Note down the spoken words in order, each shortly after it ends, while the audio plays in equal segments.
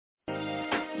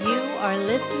You are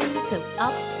listening to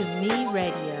Up to Me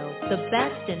Radio, the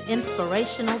best in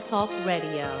inspirational talk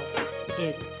radio.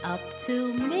 It's up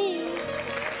to me.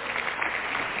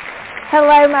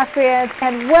 Hello, my friends,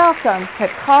 and welcome to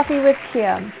Coffee with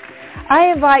Kim.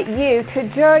 I invite you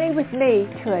to journey with me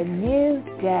to a new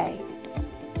day.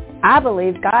 I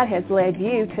believe God has led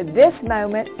you to this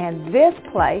moment and this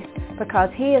place because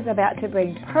He is about to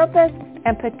bring purpose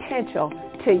and potential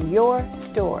to your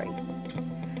story.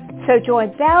 So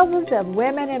join thousands of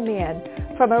women and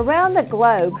men from around the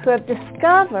globe who have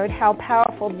discovered how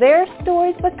powerful their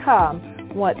stories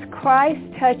become once Christ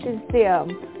touches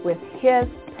them with His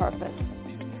purpose.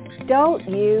 Don't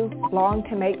you long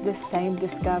to make this same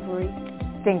discovery?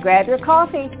 Then grab your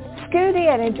coffee, scoot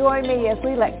in, and join me as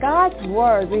we let God's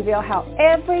Word reveal how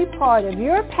every part of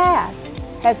your past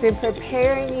has been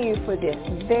preparing you for this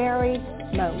very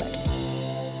moment.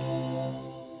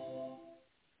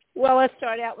 Well, let's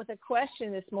start out with a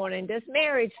question this morning. Does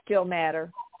marriage still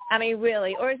matter? I mean,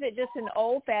 really, or is it just an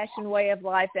old-fashioned way of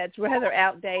life that's rather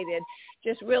outdated,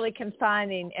 just really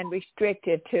confining and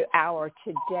restrictive to our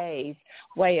today's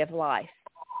way of life?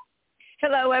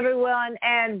 Hello, everyone,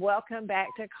 and welcome back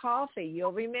to Coffee.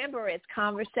 You'll remember it's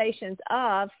conversations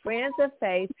of friends of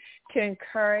faith to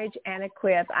encourage and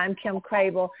equip. I'm Kim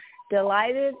Crabill,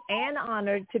 delighted and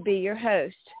honored to be your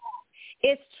host.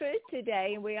 It's truth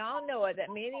today, and we all know it, that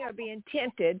many are being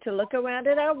tempted to look around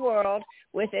at our world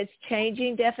with its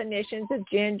changing definitions of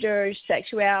gender,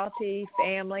 sexuality,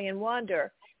 family, and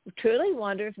wonder. We truly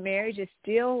wonder if marriage is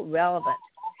still relevant.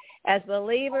 As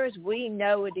believers, we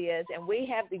know it is, and we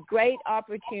have the great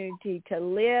opportunity to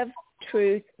live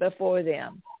truth before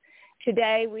them.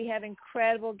 Today, we have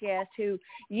incredible guests who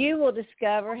you will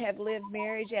discover have lived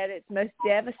marriage at its most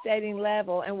devastating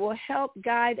level and will help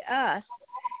guide us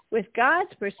with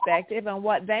God's perspective on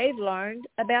what they've learned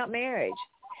about marriage.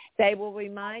 They will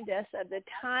remind us of the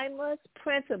timeless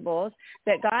principles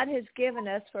that God has given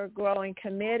us for growing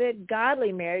committed,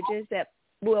 godly marriages that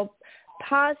will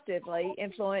positively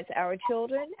influence our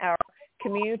children, our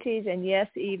communities, and yes,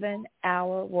 even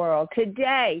our world.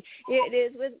 Today, it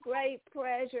is with great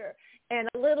pleasure and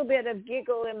a little bit of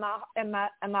giggle in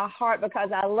my heart because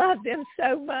I love them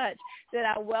so much that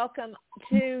I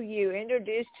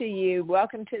introduce to you,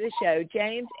 welcome to the show,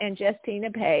 James and Justina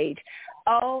Page.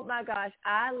 Oh my gosh,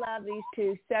 I love these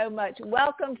two so much.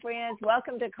 Welcome, friends.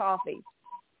 Welcome to Coffee.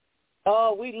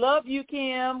 Oh, we love you,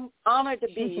 Kim. Honored to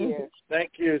be here.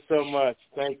 Thank you so much.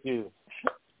 Thank you.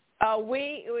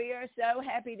 We are so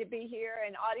happy to be here.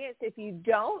 And audience, if you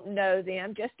don't know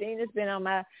them, Justina's been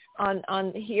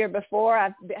on here before.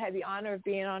 I've had the honor of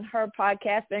being on her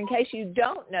podcast. But in case you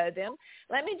don't know them,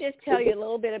 let me just tell you a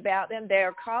little bit about them. They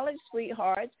are college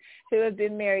sweethearts who have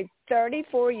been married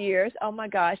 34 years. Oh my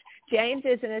gosh. James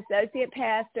is an associate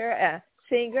pastor, a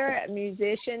singer, a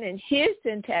musician in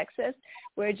Houston, Texas,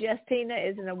 where Justina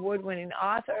is an award-winning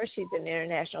author. She's an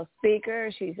international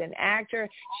speaker. She's an actor.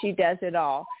 She does it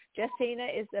all. Justina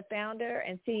is the founder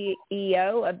and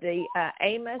CEO of the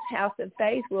Amos House of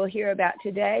Faith we'll hear about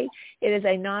today. It is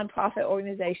a nonprofit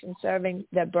organization serving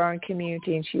the burn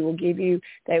community, and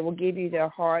they will give you their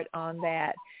heart on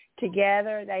that.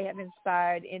 Together, they have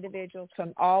inspired individuals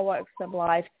from all walks of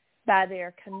life by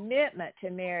their commitment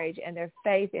to marriage and their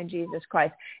faith in Jesus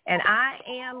Christ. And I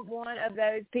am one of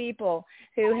those people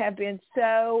who have been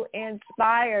so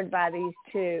inspired by these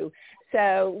two.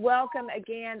 So welcome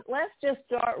again. Let's just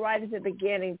start right at the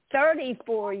beginning.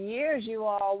 34 years, you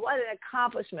all. What an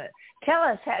accomplishment. Tell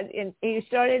us how you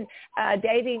started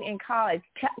dating in college.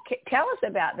 Tell us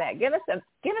about that. Give us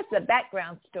the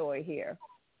background story here.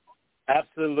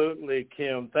 Absolutely,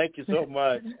 Kim. Thank you so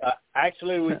much.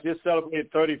 Actually, we just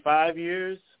celebrated 35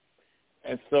 years,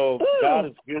 and so God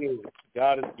is good.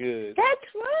 God is good. That's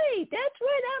right.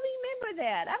 I remember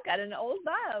that. I've got an old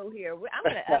bio here. I'm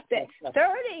going to update.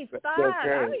 35. I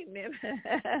remember.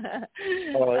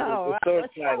 It's so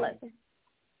exciting.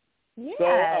 Yes.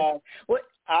 So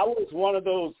I was one of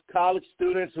those college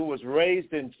students who was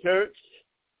raised in church,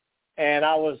 and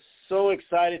I was so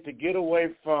excited to get away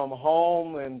from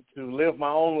home and to live my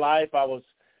own life. I was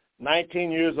 19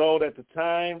 years old at the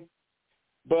time,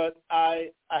 but I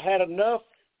had enough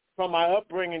from my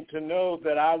upbringing to know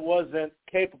that I wasn't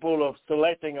capable of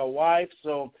selecting a wife,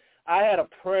 so I had a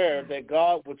prayer that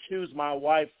God would choose my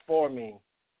wife for me.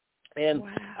 And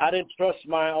I didn't trust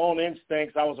my own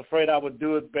instincts. I was afraid I would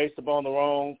do it based upon the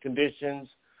wrong conditions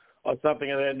or something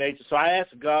of that nature. So I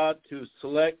asked God to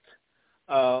select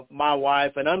my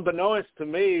wife, and unbeknownst to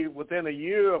me, within a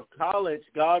year of college,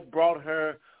 God brought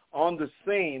her on the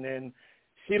scene, and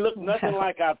she looked nothing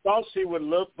like I thought she would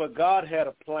look, but God had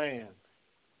a plan.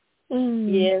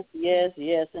 Yes, yes,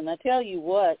 yes. And I tell you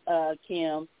what,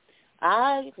 Kim,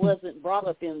 I wasn't brought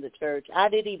up in the church. I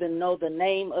didn't even know the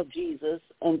name of Jesus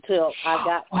until I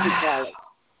got to college.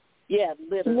 Yeah,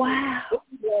 literally. Wow.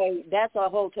 Anyway, that's a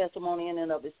whole testimony in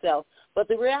and of itself. But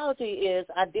the reality is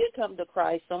I did come to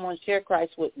Christ. Someone shared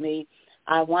Christ with me.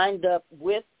 I wind up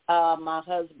with my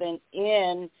husband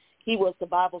he was the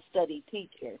Bible study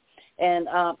teacher. And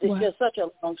it's just such a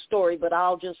long story, but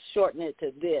I'll just shorten it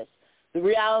to this. The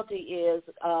reality is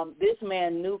this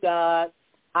man knew God.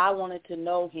 I wanted to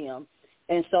know him.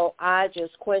 And so I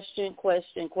just questioned.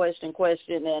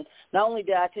 And not only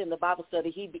did I attend the Bible study,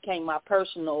 he became my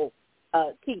personal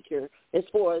teacher as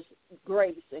far as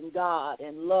grace and God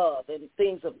and love and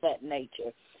things of that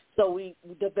nature. So we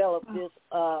developed this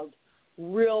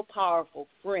real powerful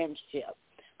friendship.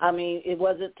 I mean, it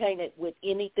wasn't tainted with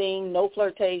anything, no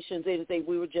flirtations, anything.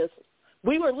 We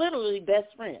were literally best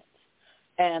friends.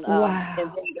 And and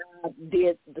then God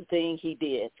did the thing he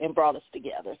did and brought us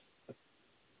together.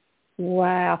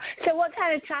 Wow. So what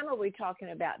kind of time are we talking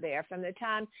about there? From the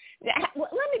time, let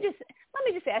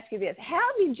me just ask you this. How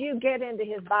did you get into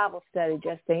his Bible study,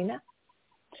 Justina?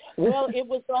 Well, it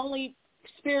was the only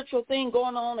spiritual thing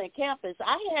going on at campus.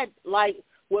 I had like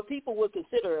what people would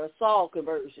consider a Saul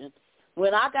conversion.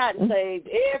 When I got saved,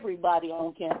 everybody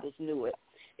on campus knew it.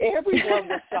 Everyone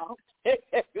was shocked. It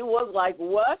was like,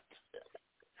 what?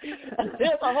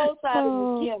 There's a whole side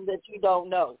of Kim that you don't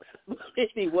know.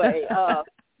 Anyway,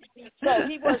 so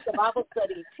he was the Bible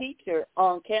study teacher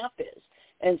on campus.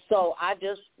 And so I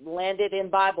just landed in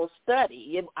Bible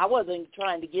study. I wasn't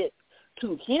trying to get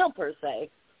to him per se.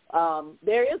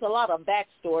 There is a lot of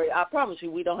backstory. I promise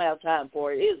you we don't have time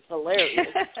for it. It's hilarious.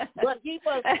 But he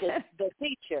was the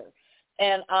teacher.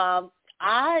 And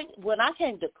when I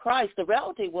came to Christ, the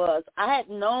reality was I had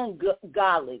known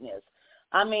godliness.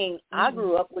 I mean, I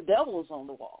grew up with devils on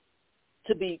the wall,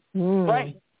 to be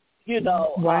frank. You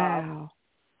know. Wow.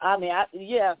 I mean,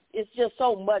 it's just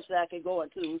so much that I could go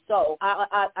into. So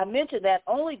I mentioned that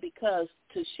only because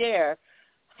to share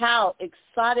how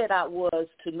excited I was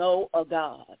to know a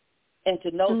God and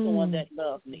to know someone that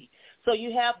loved me. So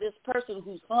you have this person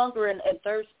who's hungering and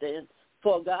thirsting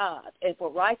for God and for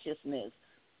righteousness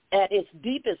at its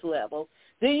deepest level.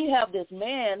 Then you have this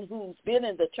man who's been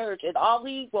in the church, and all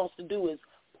he wants to do is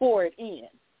pour it in.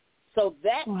 So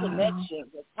that connection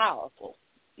was powerful.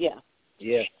 Yeah.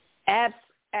 Yeah.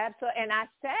 Absolutely. And I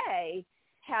say,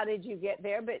 how did you get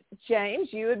there? But, James,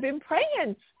 you had been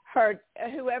praying for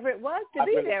whoever it was to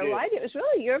be there, right? It was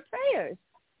really your prayers.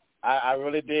 I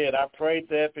really did. I prayed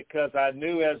that because I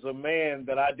knew as a man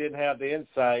that I didn't have the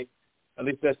insight. At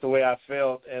least that's the way I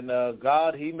felt. And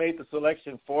God, he made the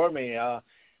selection for me.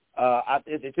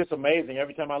 It's just amazing.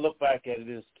 Every time I look back at it,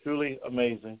 it's truly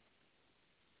amazing.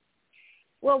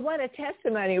 Well, what a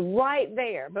testimony right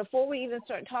there. Before we even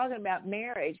start talking about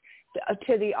marriage,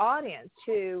 to the audience,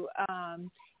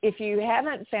 if you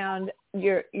haven't found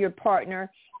your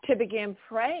partner, to begin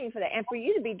praying for that. And for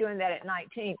you to be doing that at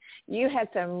 19, you had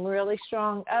some really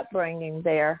strong upbringing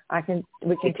there.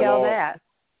 We can tell that.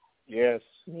 Yes.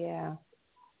 Yeah.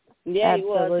 Yeah,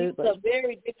 absolutely. He was a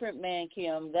very different man,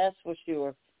 Kim. That's for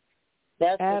sure.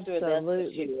 That's for sure. That's for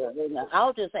sure. And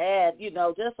I'll just add,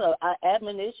 just an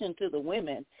admonition to the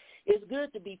women. It's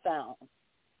good to be found.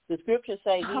 The scriptures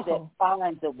say he that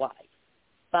finds a wife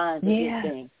finds a good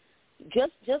thing.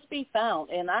 Just be found.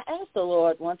 And I asked the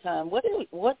Lord one time, what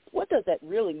does that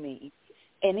really mean?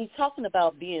 And he's talking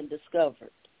about being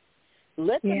discovered.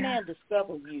 Let the man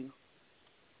discover you.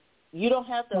 You don't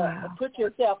have to put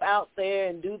yourself out there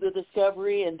and do the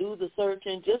discovery and do the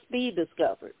searching. Just be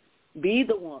discovered. Be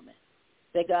the woman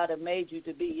that God has made you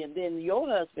to be. And then your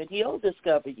husband, he'll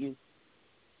discover you.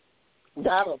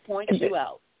 God will point you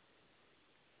out.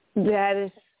 That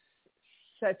is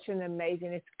such an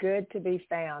amazing, it's good to be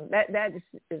found. That is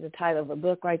the title of a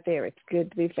book right there. It's good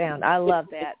to be found. I love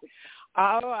that.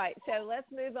 All right, so let's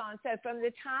move on. So from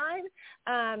the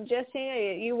time,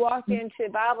 Justina, you walked into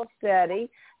Bible study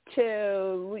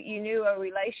to you knew a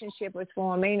relationship was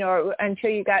forming or until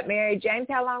you got married, James,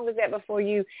 how long was that before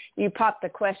you popped the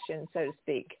question, so to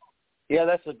speak? Yeah,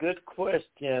 that's a good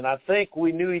question. I think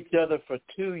we knew each other for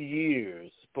 2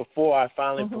 years before I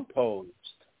finally proposed.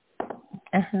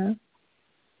 Uh-huh.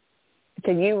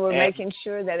 So you were making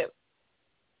sure that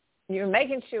you were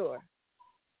making sure.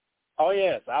 Oh,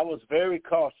 yes. I was very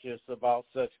cautious about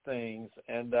such things.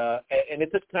 And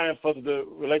it took time for the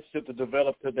relationship to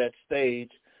develop to that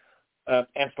stage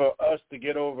and for us to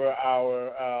get over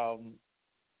our,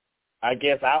 I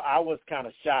guess I was kind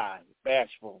of shy,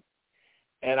 bashful.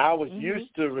 And I was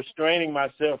used to restraining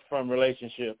myself from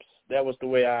relationships. That was the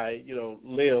way I,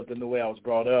 lived and the way I was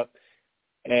brought up.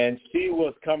 and she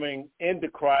was coming into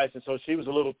Christ, and so she was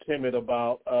a little timid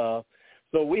about.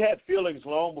 So we had feelings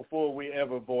long before we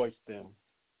ever voiced them.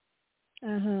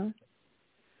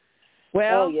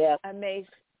 Well, yeah. Amazing.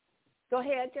 Go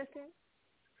ahead, Justin.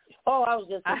 Oh, I was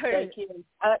just going to say, Kim,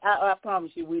 I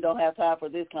promise you we don't have time for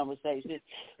this conversation.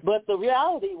 But the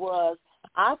reality was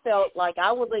I felt like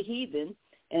I was a heathen,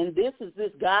 and this is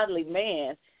this godly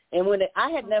man. And when I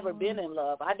had never been in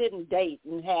love, I didn't date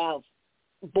and have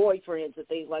boyfriends and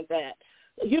things like that.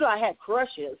 I had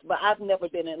crushes, but I've never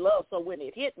been in love. So when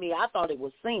it hit me, I thought it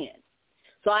was sin.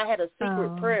 So I had a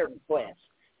secret prayer request.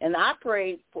 And I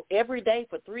prayed every day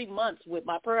for 3 months with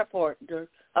my prayer partner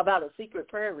about a secret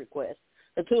prayer request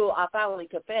until I finally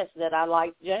confessed that I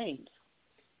liked James,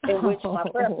 in which my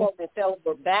prayer partner fell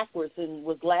over backwards and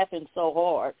was laughing so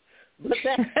hard. But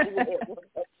that's the way it was.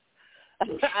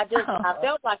 I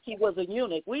felt like he was a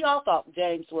eunuch. We all thought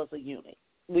James was a eunuch.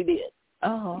 We did.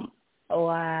 Oh,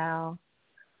 wow.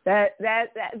 That I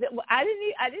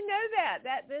didn't know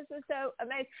that. This is so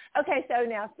amazing. Okay, so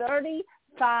now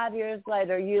 35 years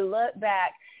later, you look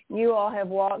back, you all have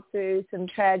walked through some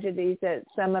tragedies that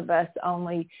some of us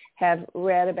only have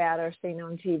read about or seen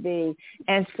on TV.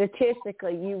 And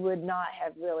statistically, you would not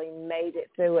have really made it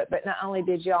through it. But not only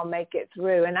did y'all make it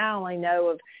through, and I only know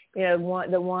of,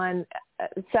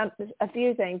 a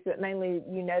few things, but mainly,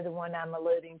 the one I'm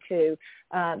alluding to,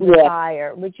 the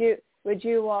fire. Would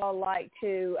you all like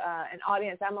to, an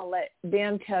audience, I'm going to let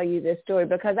them tell you this story,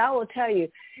 because I will tell you,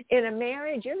 in a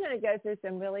marriage, you're going to go through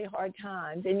some really hard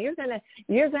times, and you're going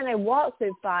to walk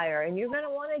through fire, and you're going to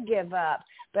want to give up.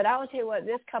 But I will tell you what,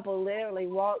 this couple literally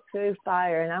walked through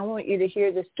fire, and I want you to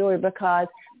hear the story because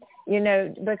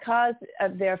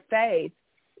of their faith,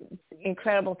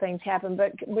 incredible things happen.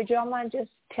 But would y'all mind just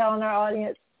telling our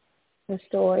audience the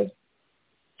story?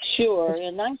 Sure.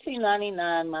 In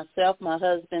 1999, myself, my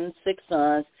husband, 6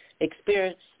 sons,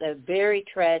 experienced a very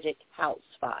tragic house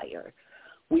fire.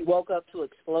 We woke up to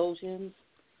explosions,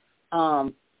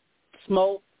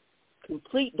 smoke,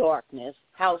 complete darkness,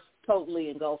 house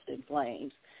totally engulfed in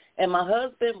flames. And my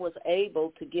husband was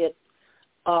able to get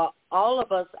all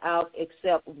of us out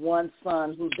except one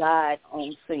son who died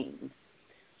on scene.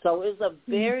 So it was a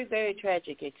very, very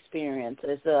tragic experience.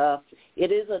 It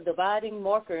is a dividing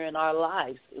marker in our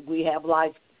lives. We have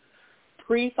life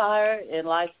pre-fire and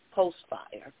life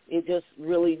post-fire. It just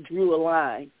really drew a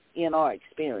line in our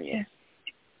experience.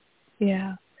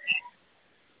 Yeah.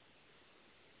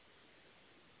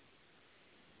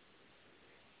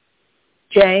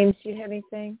 James, do you have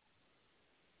anything?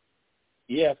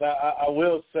 Yes, I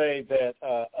will say that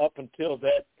up until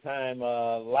that time,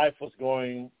 life was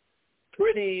going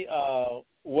pretty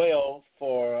well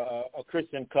for a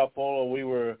Christian couple. We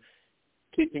were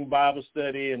teaching Bible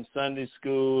study and Sunday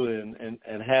school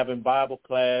and having Bible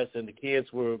class, and the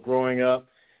kids were growing up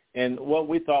in what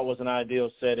we thought was an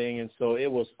ideal setting. And so it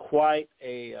was quite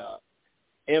a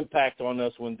impact on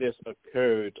us when this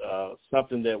occurred,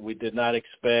 something that we did not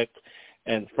expect,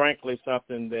 and frankly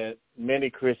something that many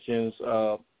Christians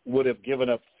would have given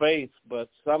up faith, but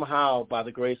somehow by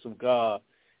the grace of God,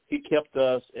 he kept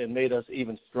us and made us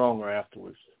even stronger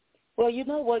afterwards. Well, you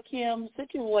know what, Kim?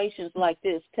 Situations like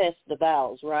this test the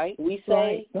vows, right? We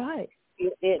say right.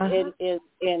 In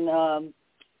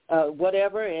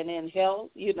whatever, and in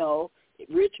health,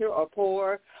 richer or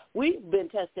poor. We've been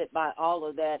tested by all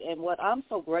of that. And what I'm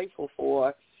so grateful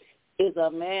for is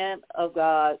a man of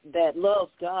God that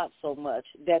loves God so much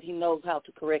that he knows how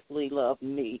to correctly love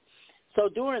me. So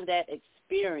during that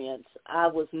experience, I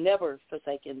was never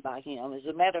forsaken by him. As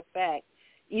a matter of fact,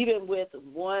 even with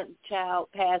one child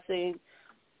passing,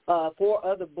 4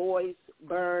 other boys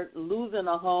burned, losing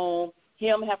a home,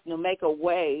 him having to make a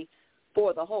way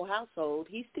for the whole household,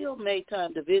 he still made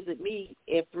time to visit me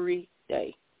every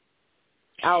day.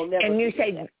 I'll never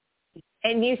forget that.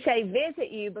 And you say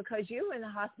visit you because you were in the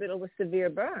hospital with severe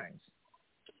burns.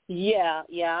 Yeah,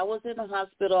 I was in the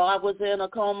hospital. I was in a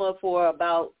coma for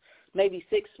about maybe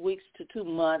 6 weeks to 2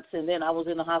 months, and then I was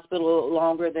in the hospital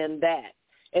longer than that.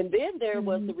 And then there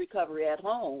was the recovery at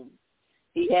home.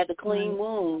 He had to clean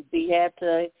wounds. He had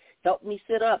to help me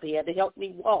sit up. He had to help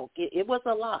me walk. It was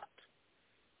a lot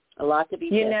to be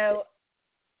tested.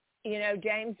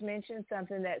 James mentioned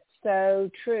something that's so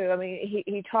true. I mean,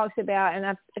 he talks about, and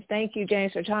I thank you,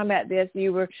 James, for talking about this.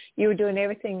 You were doing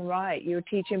everything right. You were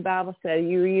teaching Bible study.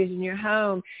 You were using your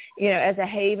home, as a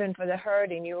haven for the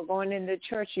hurting. You were going into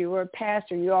church. You were a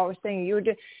pastor. You always singing. You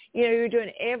were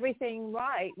doing everything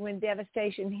right when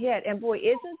devastation hit. And boy,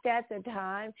 isn't that the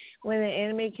time when the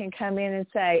enemy can come in and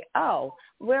say, "Oh,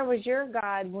 where was your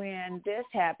God when this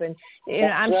happened?"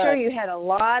 I'm sure you had a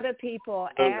lot of people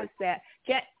ask that.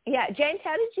 Yeah, James,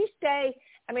 how did you stay?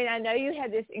 I mean, I know you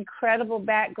had this incredible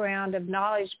background of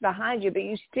knowledge behind you, but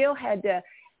you still had to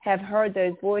have heard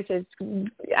those voices.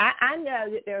 I know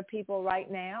that there are people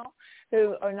right now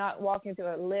who are not walking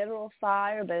through a literal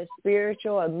fire, but a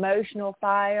spiritual, emotional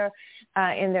fire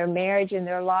in their marriage, in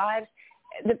their lives.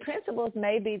 The principles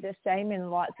may be the same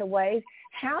in lots of ways.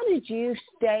 How did you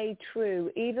stay true,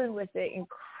 even with the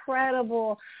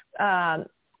incredible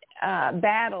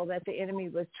battle that the enemy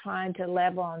was trying to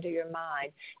level onto your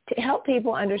mind, to help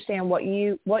people understand what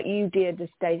you did to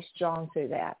stay strong through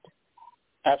that?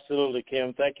 Absolutely,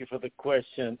 Kim. Thank you for the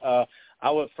question. I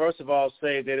would first of all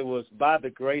say that it was by the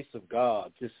grace of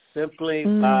God, just simply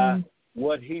by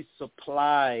what he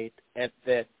supplied at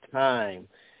that time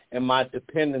and my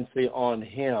dependency on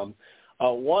him.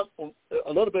 A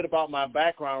little bit about my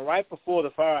background. Right before the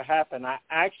fire happened, I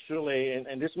actually,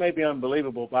 and this may be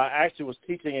unbelievable, but I actually was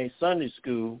teaching a Sunday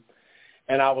school,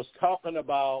 and I was talking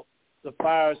about the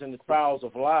fires and the trials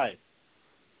of life.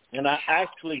 And I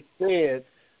actually said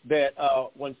that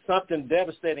when something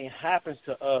devastating happens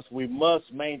to us, we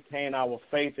must maintain our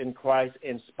faith in Christ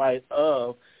in spite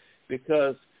of,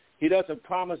 because he doesn't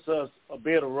promise us a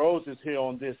bed of roses here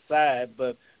on this side,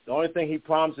 but the only thing he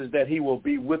promises is that he will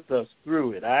be with us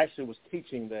through it. I actually was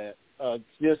teaching that I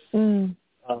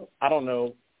don't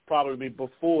know, probably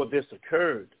before this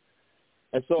occurred.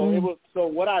 And so it was. So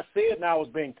what I said now was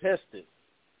being tested.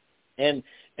 And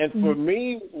for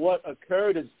me, what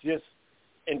occurred is just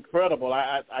incredible.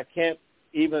 I can't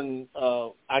even,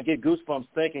 I get goosebumps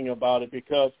thinking about it,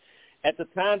 because at the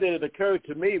time that it occurred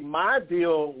to me, my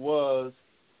deal was,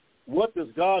 what does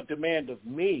God demand of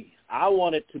me? I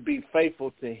wanted to be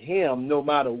faithful to him no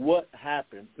matter what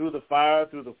happened, through the fire,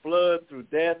 through the flood, through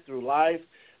death, through life.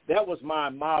 That was my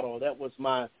motto. That was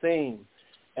my theme.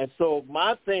 And so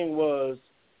my thing was,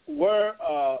 where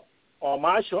are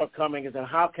my shortcomings, and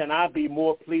how can I be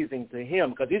more pleasing to him?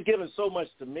 Because he's given so much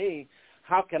to me.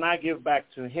 How can I give back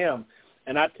to him?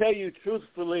 And I tell you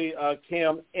truthfully,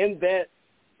 Kim, in that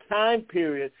time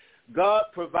period, God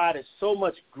provided so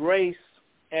much grace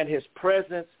and his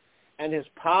presence and his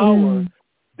power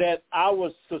that I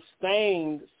was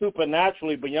sustained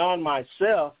supernaturally beyond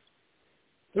myself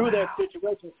through that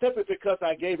situation, simply because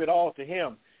I gave it all to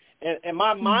him. And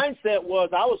my mindset was,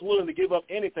 I was willing to give up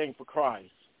anything for Christ.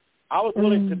 I was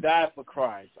willing to die for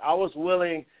Christ. I was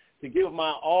willing to give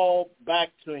my all back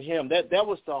to him. That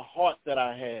was the heart that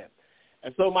I had.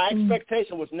 And so my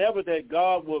expectation was never that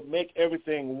God would make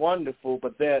everything wonderful,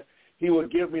 but that he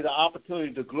would give me the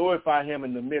opportunity to glorify him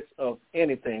in the midst of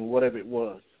anything, whatever it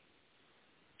was.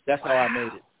 That's how I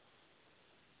made it.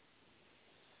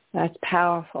 That's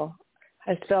powerful.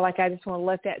 I just feel like I just want to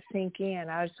let that sink in.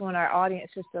 I just want our audience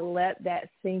just to let that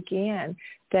sink in,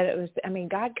 that it was, I mean,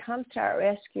 God comes to our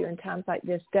rescue in times like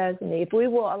this, doesn't he? If we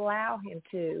will allow him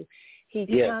to, he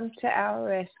comes to our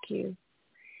rescue.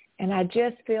 And I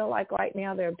just feel like right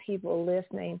now there are people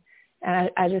listening,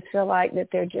 and I just feel like that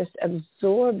they're just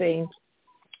absorbing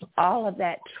all of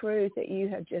that truth that you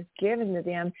have just given to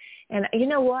them. And you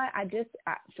know what?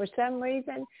 For some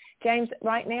reason, James,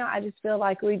 right now, I just feel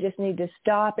like we just need to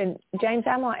stop. And James,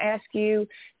 I'm going to ask you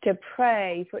to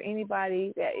pray for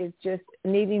anybody that is just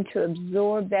needing to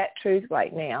absorb that truth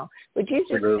right now. Would you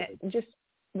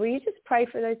will you just pray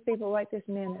for those people right this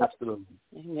minute? Absolutely.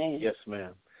 Amen. Yes,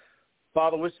 ma'am.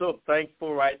 Father, we're so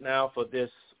thankful right now for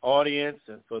this audience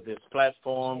and for this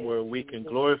platform where we can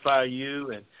glorify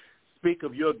you and speak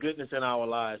of your goodness in our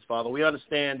lives, Father. We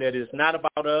understand that it's not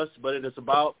about us, but it is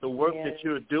about the work that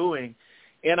you're doing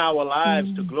in our lives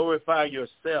to glorify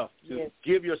yourself, to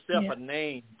give yourself a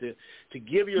name, to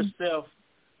give yourself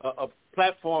a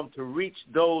platform to reach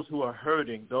those who are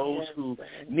hurting, those who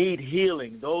need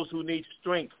healing, those who need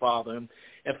strength, Father.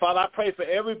 And, Father, I pray for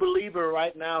every believer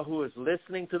right now who is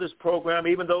listening to this program,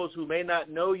 even those who may not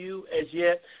know you as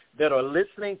yet, that are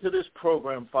listening to this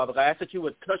program, Father. I ask that you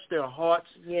would touch their hearts,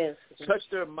 touch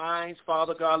their minds,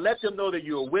 Father God. Let them know that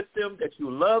you are with them, that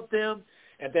you love them,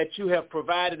 and that you have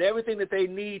provided everything that they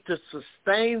need to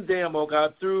sustain them, oh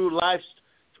God, through life's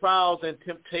trials and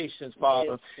temptations,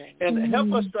 Father. And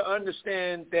help us to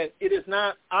understand that it is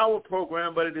not our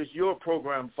program, but it is your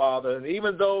program, Father. And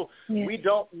even though we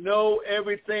don't know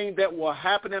everything that will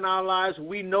happen in our lives,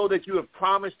 we know that you have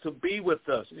promised to be with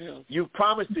us. You've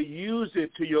promised to use it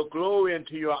to your glory and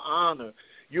to your honor.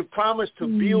 You promised to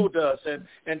build us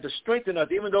and to strengthen us,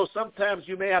 even though sometimes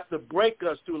you may have to break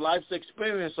us through life's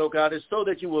experience, oh God. It's so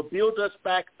that you will build us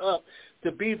back up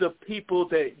to be the people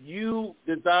that you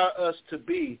desire us to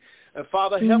be. And,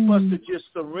 Father, help us to just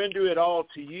surrender it all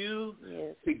to you,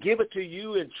 Yes. to give it to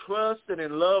you in trust and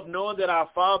in love, knowing that our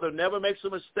Father never makes a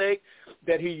mistake,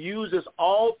 that he uses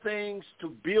all things to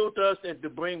build us and to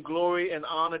bring glory and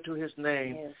honor to his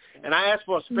name. Yes. And I ask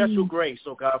for a special grace,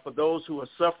 oh God, for those who are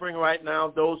suffering right now,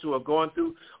 those who are going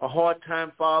through a hard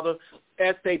time, Father.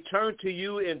 As they turn to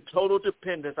you in total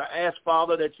dependence, I ask,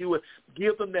 Father, that you would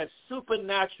give them that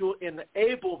supernatural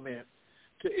enablement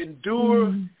to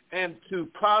endure and to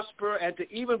prosper and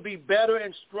to even be better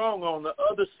and stronger on the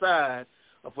other side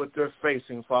of what they're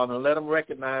facing, Father. And let them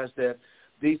recognize that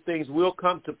these things will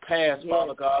come to pass,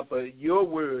 Father God, but your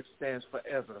word stands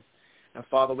forever. And,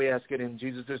 Father, we ask it in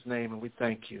Jesus' name, and we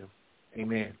thank you.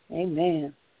 Amen.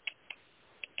 Amen.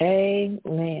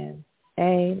 Amen.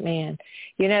 Amen.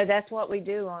 You know, that's what we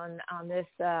do on this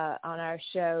on our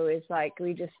show. Is like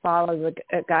we just follow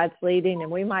God's leading,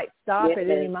 and we might stop at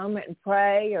any moment and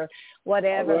pray or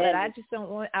whatever. But I just don't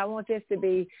want. I want this to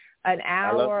be an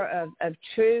hour of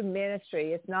true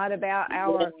ministry. It's not about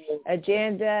our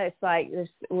agenda. It's like this.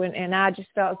 And I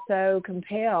just felt so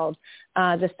compelled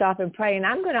to stop and pray. And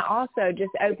I'm going to also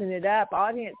just open it up,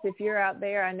 audience. If you're out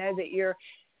there, I know that you're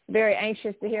very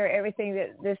anxious to hear everything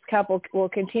that this couple will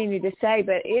continue to say.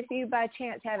 But if you by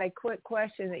chance have a quick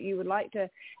question that you would like to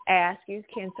ask, you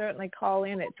can certainly call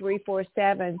in at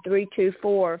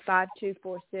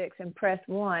 347-324-5246 and press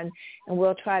 1, and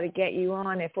we'll try to get you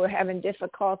on. If we're having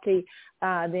difficulty,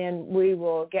 then we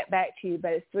will get back to you.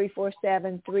 But it's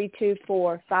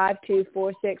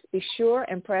 347-324-5246. Be sure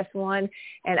and press 1,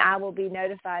 and I will be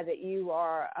notified that you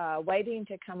are waiting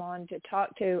to come on to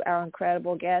talk to our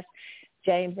incredible guest,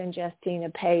 James and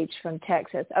Justina Page from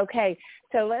Texas. Okay,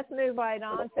 so let's move right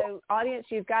on. So, audience,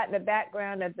 you've got the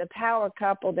background of the power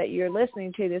couple that you're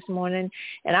listening to this morning,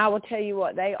 and I will tell you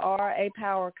what, they are a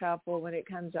power couple when it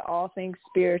comes to all things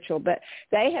spiritual. But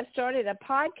they have started a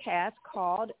podcast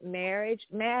called Marriage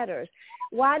Matters.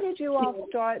 Why did you all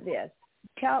start this?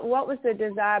 What was the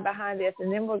desire behind this?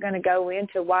 And then we're going to go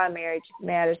into why marriage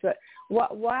matters. But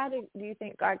why do you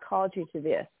think God called you to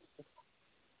this?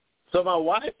 So my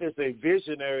wife is a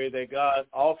visionary that God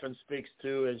often speaks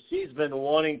to, and she's been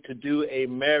wanting to do a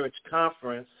marriage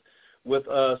conference with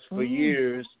us for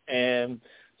years. And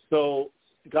so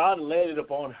God laid it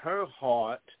upon her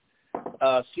heart.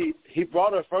 He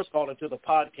brought her, first of all, into the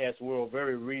podcast world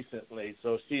very recently.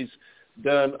 So she's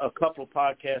done a couple of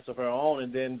podcasts of her own,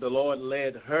 and then the Lord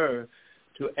led her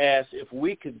to ask if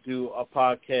we could do a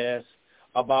podcast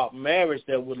about marriage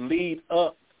that would lead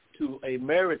up to a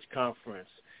marriage conference.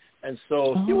 And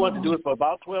so she wanted to do it for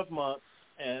about 12 months,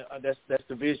 and that's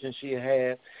the vision she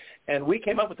had. And we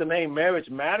came up with the name Marriage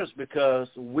Matters because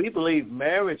we believe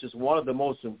marriage is one of the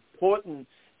most important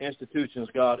institutions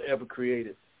God ever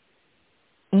created.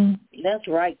 That's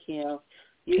right, Kim.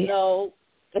 You know,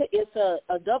 it's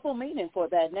a double meaning for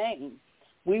that name.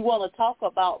 We want to talk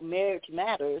about marriage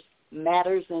matters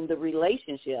in the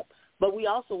relationship, but we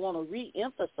also want to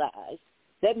reemphasize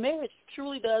that marriage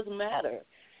truly does matter.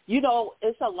 You know,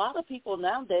 it's a lot of people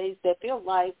nowadays that feel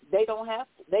like they don't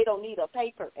need a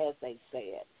paper, as they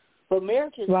said. But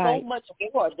marriage is so much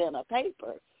more than a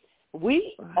paper.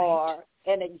 We are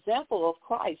an example of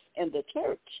Christ in the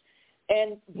church,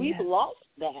 and we've lost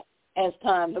that as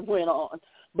time went on.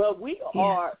 But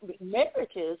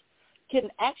marriages can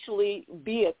actually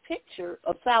be a picture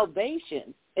of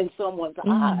salvation in someone's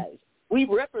eyes. We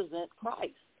represent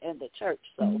Christ in the church.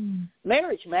 So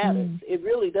marriage matters. It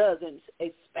really does, and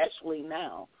especially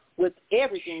now with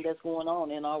everything that's going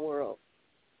on in our world.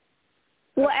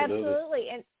 Well, absolutely.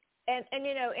 And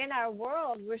you know, in our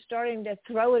world, we're starting to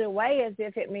throw it away as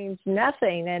if it means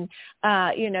nothing. And,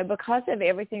 you know, because of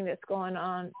everything that's going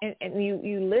on, and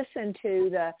you listen to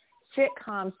the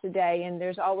sitcoms today, and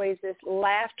there's always this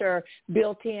laughter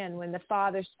built in when the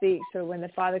father speaks or when the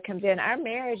father comes in. Our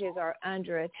marriages are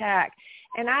under attack.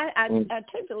 And I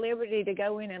took the liberty to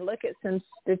go in and look at some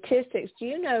statistics. Do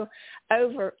you know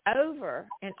over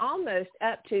and almost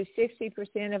up to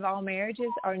 60% of all marriages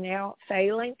are now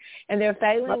failing? And they're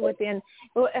failing within,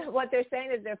 what they're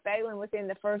saying is they're failing within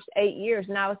the first 8 years.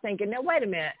 And I was thinking, no, wait a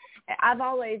minute. I've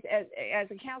always,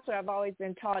 as a counselor, I've always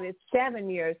been taught it's 7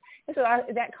 years. And so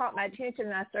that caught my attention,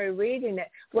 and I started reading it.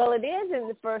 Well, it is in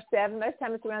the first 7. Most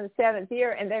times it's around the 7th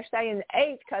year, and they're saying the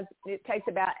 8th because it takes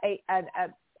about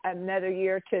another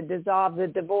year to dissolve the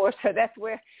divorce. So that's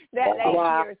where that 8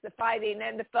 years, the fighting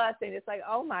and the fussing. It's like,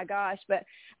 oh my gosh. But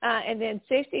and then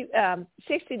 60 to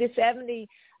 70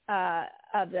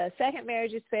 of the second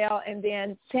marriages fail, and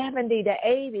then 70 to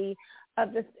 80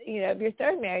 of the of your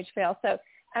third marriage fail. So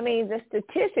I mean, the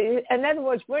statistics, in other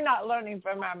words, we're not learning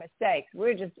from our mistakes.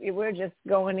 We're just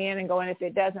going in and going, if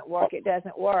it doesn't work, it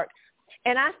doesn't work.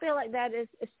 And I feel like that is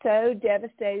so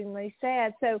devastatingly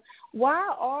sad. So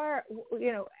what are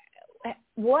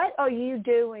you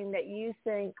doing that you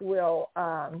think will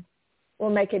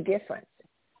make a difference?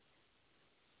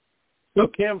 So,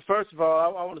 Kim, first of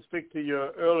all, I want to speak to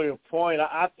your earlier point.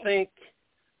 I think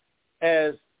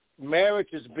as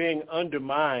marriage is being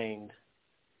undermined,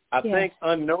 I think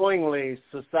unknowingly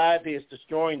society is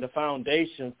destroying the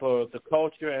foundation for the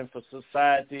culture and for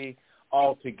society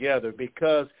altogether,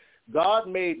 because God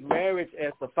made marriage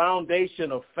as the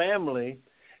foundation of family,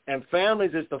 and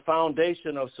families is the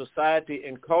foundation of society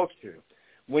and culture.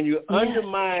 When you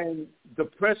undermine the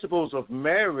principles of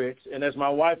marriage, and as my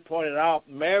wife pointed out,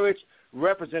 marriage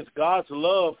represents God's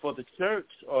love for the church,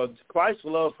 or Christ's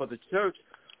love for the church,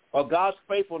 or God's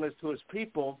faithfulness to his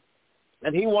people,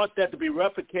 and he wants that to be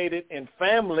replicated in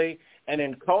family and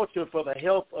in culture for the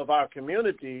health of our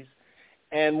communities.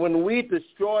 And when we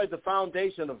destroy the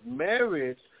foundation of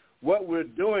marriage, what we're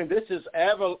doing, this has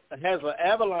an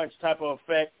avalanche type of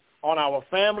effect on our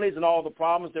families and all the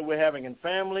problems that we're having in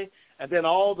family, and then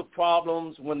all the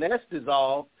problems, when that's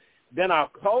dissolved, then our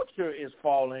culture is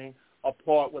falling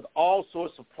apart with all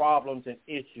sorts of problems and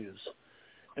issues.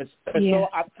 And so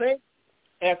I think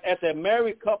as a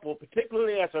married couple,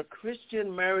 particularly as a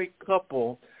Christian married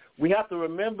couple, we have to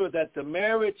remember that the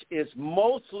marriage is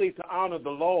mostly to honor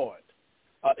the Lord.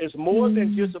 It's more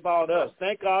than just about us.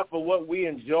 Thank God for what we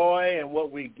enjoy and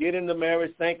what we get in the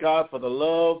marriage. Thank God for the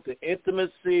love, the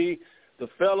intimacy, the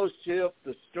fellowship,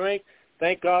 the strength.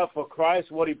 Thank God for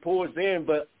Christ, what he pours in.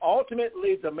 But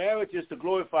ultimately, the marriage is to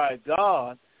glorify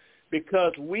God,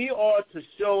 because we are to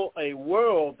show a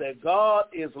world that God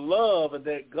is love, and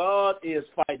that God is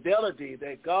fidelity,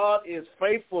 that God is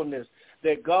faithfulness,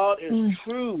 that God is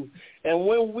true. And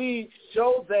when we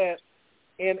show that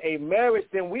in a marriage,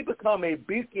 then we become a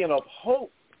beacon of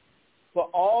hope for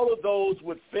all of those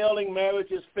with failing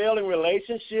marriages, failing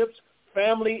relationships,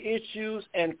 family issues,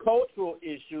 and cultural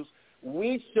issues.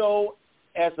 We show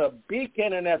as a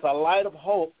beacon and as a light of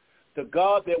hope the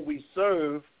God that we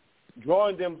serve,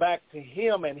 drawing them back to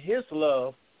him and his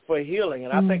love for healing.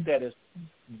 And I think that is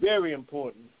very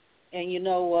important. And you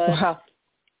know what? Wow.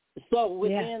 So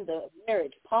within the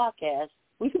marriage podcast,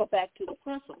 we go back to the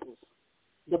principles,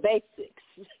 the basics.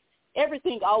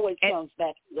 Everything always comes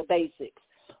back to the basics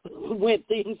when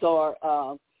things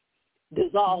are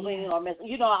dissolving or messing.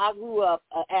 You know, I grew up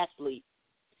an athlete,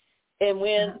 and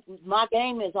when my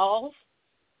game is off,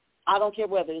 I don't care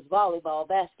whether it's volleyball,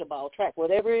 basketball, track,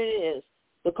 whatever it is,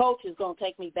 the coach is going to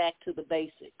take me back to the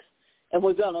basics. And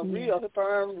we're going to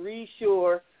reaffirm,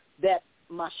 reassure that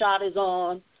my shot is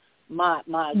on,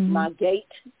 my gait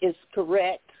is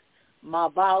correct, my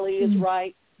volley is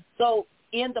right. So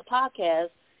in the podcast,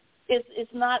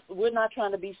 it's not, we're not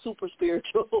trying to be super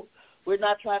spiritual. We're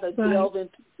not trying to delve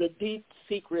into the deep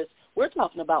secrets. We're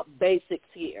talking about basics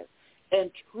here and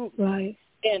truth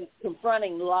and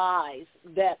confronting lies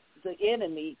that the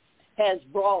enemy has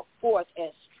brought forth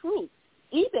as truth,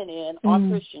 even in our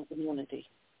Christian community.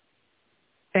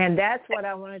 And that's what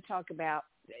I want to talk about.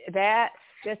 That,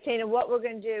 Justina, what we're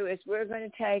going to do is we're going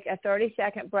to take a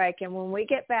 30-second break, and when we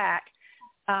get back,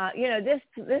 this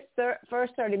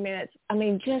first 30 minutes, I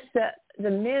mean, just the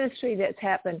ministry that's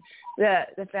happened,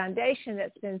 the foundation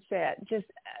that's been set, just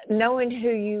knowing who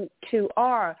you two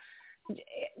are,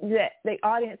 that the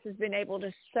audience has been able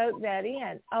to soak that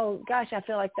in. Oh, gosh, I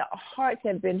feel like the hearts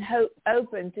have been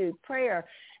open through prayer.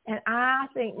 And I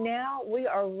think now we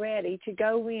are ready to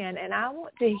go in, and I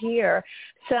want to hear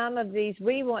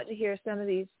we want to hear some of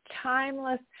these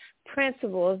timeless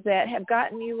principles that have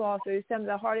gotten you all through some of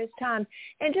the hardest times.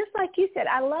 And just like you said,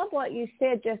 I love what you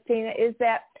said, Justina, is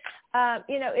that,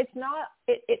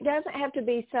 it doesn't have to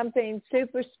be something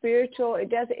super spiritual.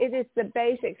 It is the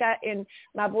basics. And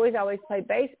my boys always play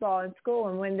baseball in school,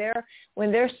 and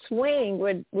when their swing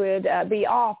would be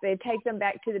off, they'd take them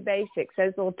back to the basics,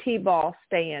 those little T-ball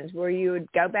stands where you would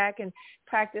go back and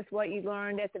practice what you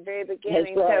learned at the very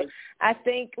beginning. So I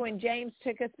think when James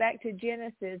took us back to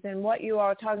Genesis, and what you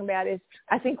are talking about is,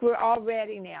 I think we're all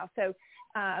ready now. So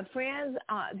friends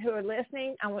who are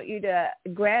listening, I want you to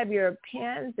grab your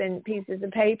pens and pieces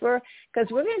of paper, because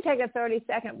we're going to take a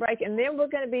 30-second break, and then we're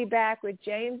going to be back with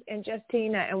James and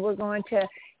Justina, and we're going to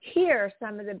hear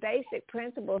some of the basic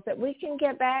principles that we can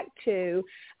get back to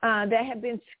that have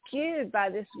been skewed by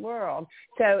this world.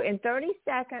 So in 30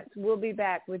 seconds, we'll be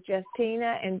back with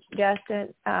Justina and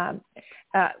Justin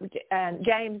and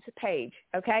James Page.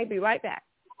 Okay, be right back.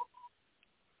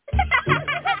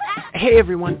 Hey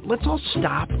everyone, let's all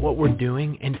stop what we're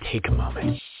doing and take a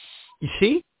moment. You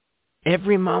see?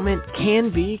 Every moment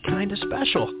can be kind of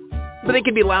special. But they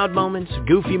can be loud moments,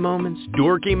 goofy moments,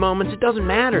 dorky moments, it doesn't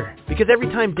matter. Because every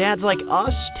time dads like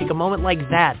us take a moment like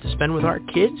that to spend with our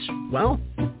kids, well,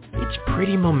 it's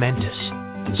pretty momentous.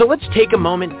 So let's take a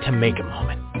moment to make a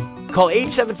moment. Call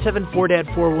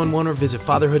 877-4DAD-411 or visit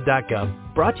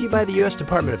fatherhood.gov. Brought to you by the U.S.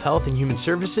 Department of Health and Human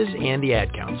Services and the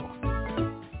Ad Council.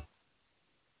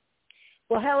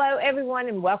 Well, hello, everyone,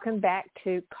 and welcome back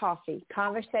to Coffee,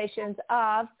 Conversations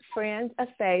of Friends of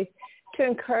Faith to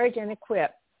encourage and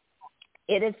equip.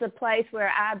 It is the place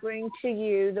where I bring to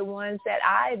you the ones that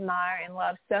I admire and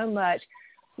love so much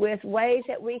with ways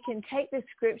that we can take the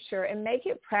scripture and make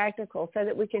it practical so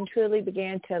that we can truly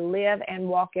begin to live and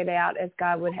walk it out as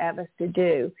God would have us to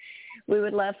do. We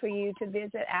would love for you to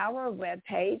visit our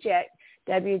webpage at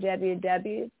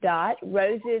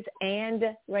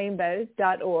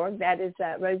www.rosesandrainbows.org. That is,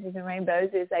 Roses and Rainbows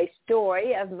is a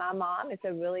story of my mom. It's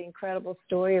a really incredible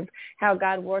story of how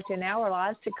God worked in our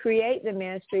lives to create the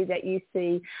ministry that you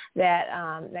see that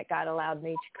God allowed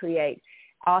me to create.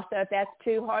 Also, if that's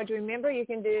too hard to remember, you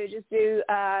can just do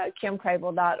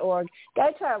kimcrabill.org.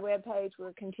 Go to our webpage.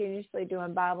 We're continuously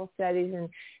doing Bible studies and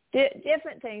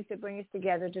different things to bring us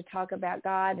together to talk about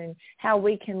God and how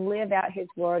we can live out his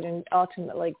word and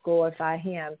ultimately glorify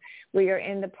him. We are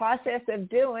in the process of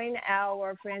doing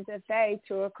our Friends of Faith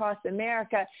tour across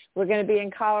America. We're going to be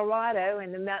in Colorado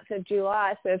in the month of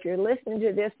July. So if you're listening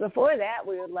to this before that,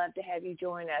 we would love to have you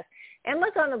join us. And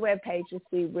look on the webpage to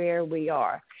see where we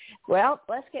are. Well,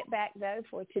 let's get back, though,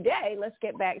 for today. Let's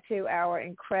get back to our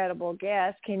incredible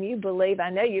guest. Can you believe,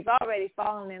 I know you've already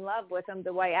fallen in love with them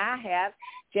the way I have,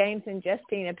 James and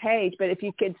Justina Page, but if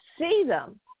you could see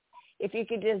them, if you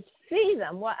could just see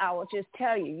them, what I will just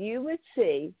tell you, you would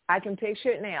see, I can picture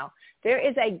it now, there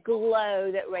is a glow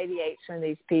that radiates from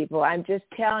these people. I'm just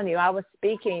telling you, I was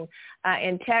speaking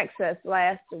in Texas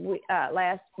last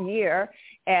year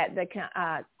at the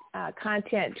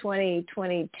Content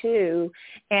 2022,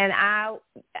 and I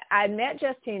met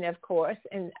Justina, of course,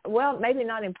 and well, maybe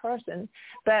not in person,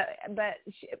 but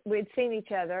we'd seen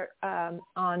each other on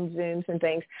Zooms and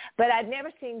things, but I'd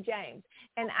never seen James,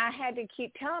 and I had to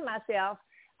keep telling myself,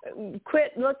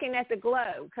 quit looking at the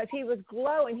glow, because he was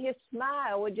glowing. His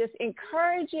smile would just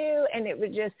encourage you, and it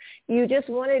would just, you just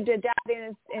wanted to dive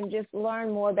in and just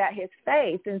learn more about his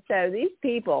faith. And so these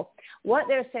people, what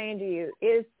they're saying to you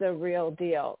is the real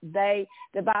deal. The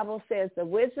Bible says the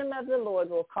wisdom of the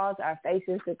Lord will cause our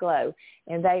faces to glow,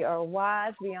 and they are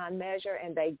wise beyond measure,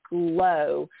 and they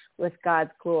glow with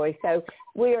God's glory. So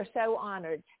we are so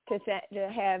honored to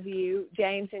have you,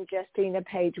 James and Justina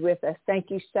Page, with us.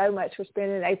 Thank you so much for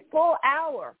spending a full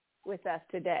hour with us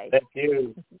today. Thank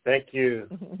you. Thank you.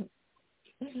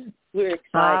 We're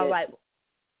excited. All right.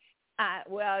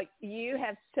 Well, you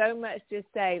have so much to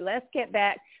say. Let's get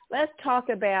back. Let's talk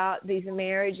about these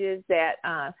marriages that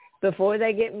before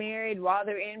they get married, while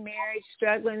they're in marriage,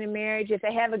 struggling in marriage, if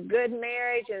they have a good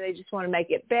marriage and they just want to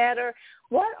make it better,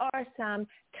 what are some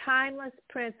timeless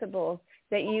principles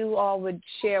that you all would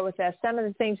share with us, some of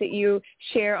the things that you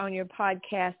share on your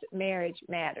podcast, Marriage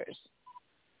Matters?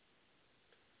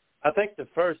 I think the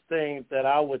first thing that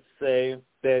I would say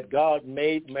that God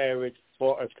made marriage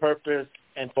for a purpose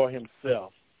and for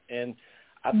himself. And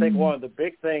I think one of the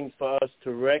big things for us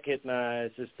to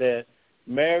recognize is that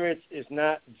marriage is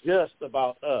not just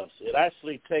about us. It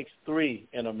actually takes three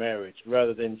in a marriage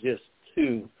rather than just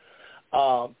two.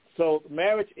 So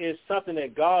marriage is something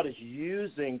that God is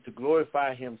using to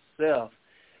glorify himself.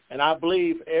 And I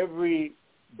believe every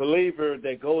believer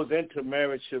that goes into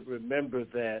marriage should remember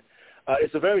that.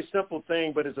 It's a very simple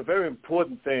thing, but it's a very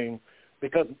important thing,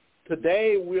 because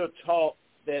today we are taught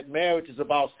that marriage is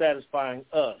about satisfying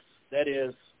us. That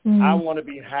is, I want to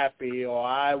be happy, or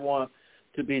I want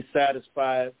to be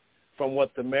satisfied from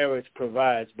what the marriage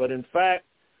provides. But in fact,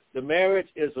 the marriage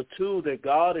is a tool that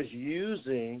God is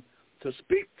using to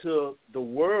speak to the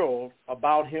world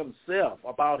about himself,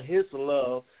 about his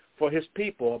love for his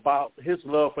people, about his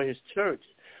love for his church.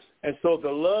 And so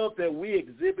the love that we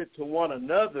exhibit to one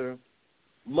another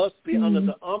must be under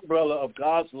the umbrella of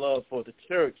God's love for the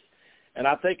church. And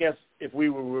I think if we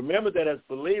will remember that as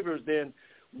believers, then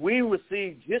we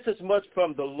receive just as much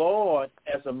from the Lord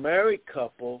as a married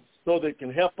couple, so that it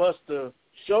can help us to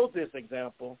show this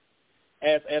example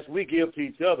as we give to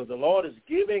each other. The Lord is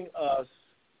giving us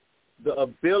the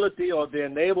ability or the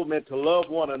enablement to love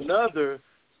one another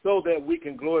so that we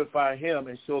can glorify him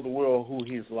and show the world who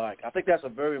he's like. I think that's a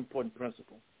very important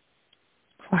principle.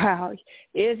 Wow.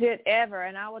 Is it ever?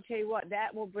 And I will tell you what,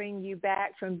 that will bring you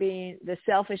back from being the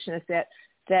selfishness that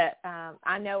that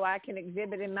I know I can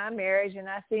exhibit in my marriage, and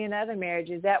I see in other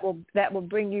marriages, that will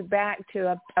bring you back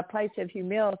to a place of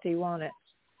humility, won't it?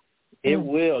 It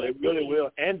will. It really will.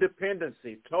 And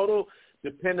dependency, total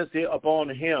dependency upon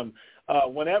him.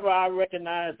 Whenever I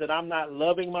recognize that I'm not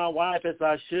loving my wife as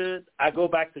I should, I go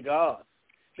back to God.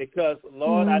 Because,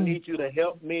 Lord, I need you to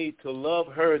help me to love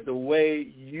her the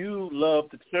way you love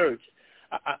the church.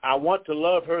 I want to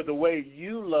love her the way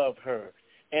you love her.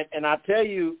 And I tell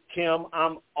you, Kim,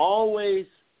 I'm always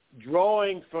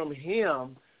drawing from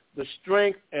him the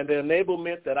strength and the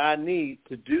enablement that I need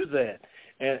to do that.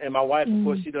 And my wife, of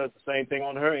course, she does the same thing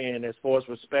on her end as far as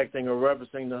respecting or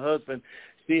reverencing the husband.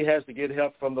 She has to get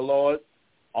help from the Lord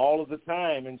all of the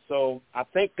time. And so I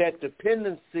think that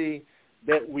dependency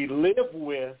that we live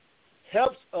with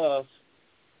helps us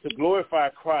to glorify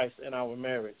Christ in our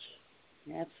marriage.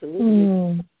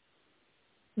 Absolutely.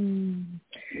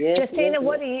 Yes, Justina,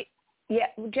 yes.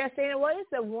 Justina, what is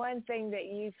the one thing that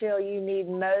you feel you need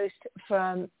most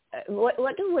from?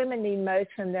 What do women need most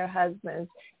from their husbands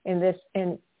to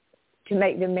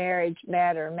make the marriage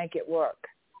matter, make it work?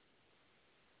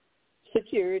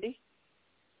 Security.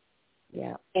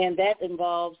 Yeah. And that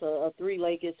involves a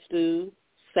three-legged stool: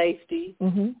 safety,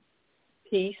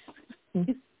 peace,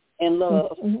 and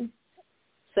love.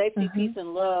 Safety, peace,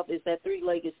 and love is that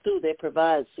three-legged stool that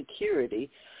provides security.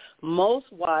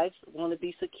 Most wives want to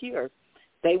be secure.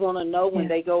 They want to know when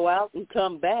they go out and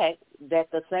come back that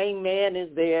the same man is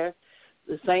there,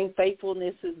 the same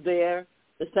faithfulness is there,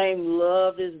 the same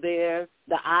love is there,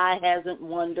 the eye hasn't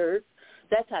wandered,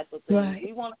 that type of thing. Right.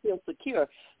 We want to feel secure,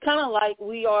 kind of like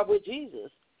we are with Jesus.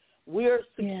 We're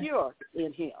secure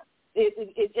in him.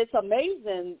 It's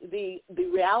amazing, the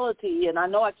reality, and I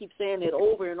know I keep saying it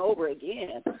over and over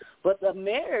again, but the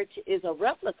marriage is a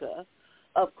replica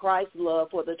of Christ's love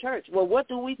for the church. Well, what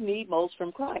do we need most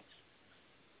from Christ?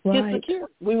 Right. He's secure.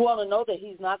 We want to know that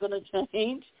he's not going to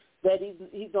change, that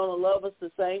he's going to love us the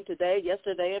same today,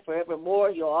 yesterday, and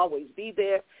forevermore. He'll always be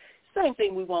there. Same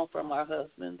thing we want from our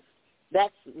husbands.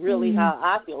 That's really how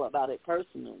I feel about it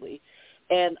personally.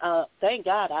 And thank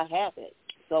God I have it.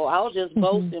 So I'll just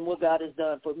boast in what God has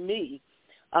done for me.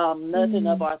 Nothing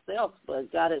of ourselves,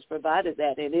 but God has provided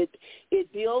that. And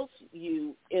it builds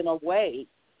you in a way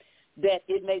that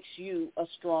it makes you a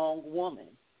strong woman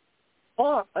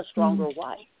or a stronger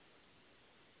wife.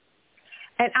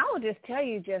 And I will just tell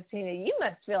you, Justina, you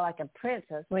must feel like a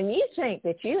princess when you think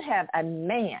that you have a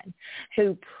man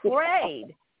who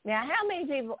prayed. Now, how many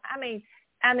people, I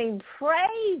mean,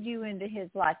 prayed you into his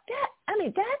life. That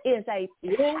is a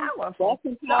powerful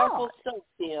stuff,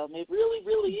 Kim. It really,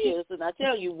 really is. And I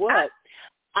tell you what,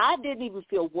 I didn't even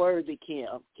feel worthy,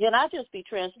 Kim. Can I just be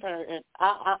transparent?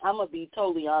 I'm going to be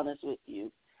totally honest with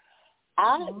you.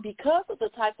 Because of the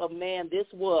type of man this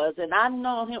was, and I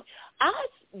know him,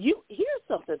 here's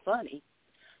something funny.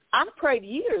 I spent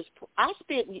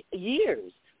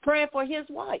years praying for his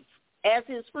wife as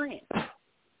his friend.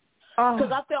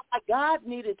 Because I felt like God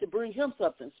needed to bring him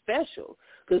something special,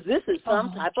 because this is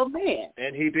some type of man.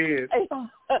 And he did. I'm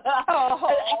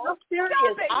serious.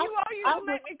 You don't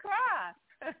make me cry.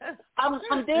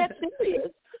 I'm dead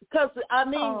serious. Because,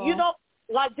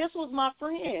 like, this was my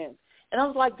friend. And I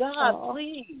was like, God,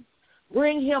 please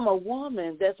bring him a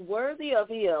woman that's worthy of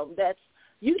him, that's,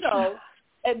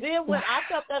 And then when I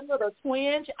felt that little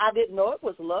twinge, I didn't know it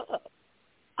was love.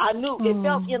 I knew it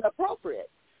felt inappropriate.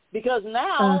 Because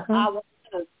now I wanted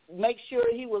to make sure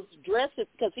he was dressed,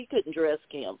 because he couldn't dress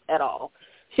Kim at all.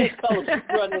 His colors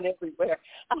were running everywhere.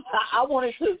 I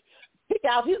wanted to pick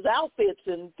out his outfits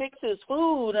and fix his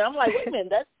food. And I'm like, wait a minute,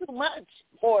 that's too much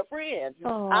for a friend.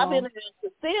 I've been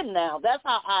into sin now. That's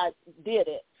how I did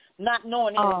it, not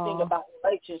knowing anything about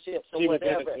relationships or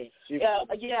whatever.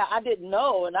 I didn't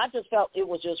know, and I just felt it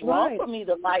was just wrong for me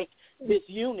to like this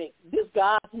eunuch, this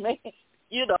God's man.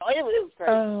 It was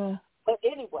crazy. But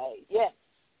anyway, yes,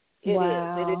 it is.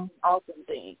 It is an awesome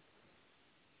thing.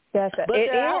 Yes,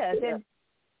 it is.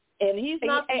 And he's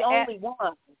not the only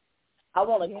one. I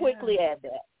want to quickly add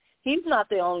that. He's not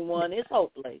the only one. It's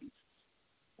hope, ladies.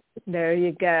 There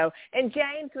you go. And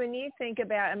James, when you think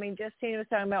about, Justina was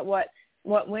talking about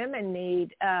what women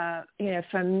need,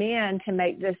 from men to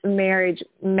make this marriage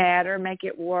matter, make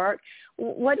it work.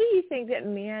 What do you think that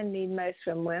men need most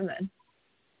from women?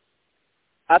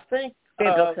 I think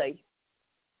biblically.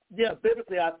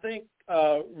 Biblically, I think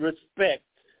respect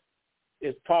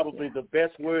is probably the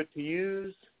best word to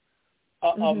use.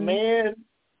 A man,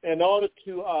 in order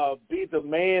to be the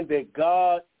man that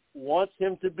God wants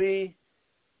him to be,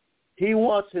 he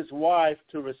wants his wife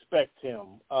to respect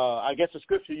him. I guess the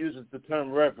scripture uses the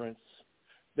term reverence,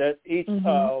 that each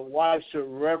wife should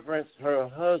reverence her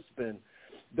husband.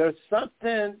 there's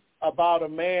something about a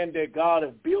man that God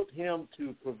has built him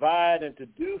to provide and to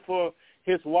do for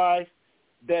his wife,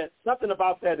 that something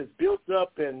about that is built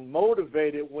up and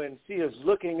motivated when she is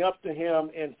looking up to him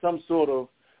in some sort of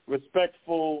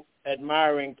respectful,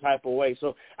 admiring type of way.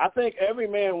 So I think every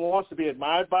man wants to be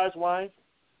admired by his wife,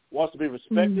 wants to be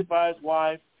respected by his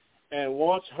wife, and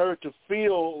wants her to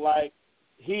feel like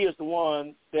he is the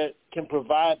one that can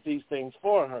provide these things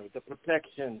for her, the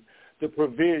protection, the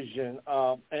provision,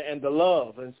 and the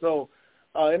love. And so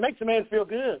it makes a man feel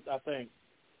good, I think.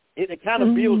 It kind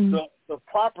of builds the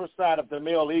proper side of the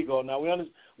male ego. Now,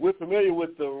 we're familiar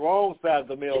with the wrong side of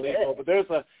the male ego, but there's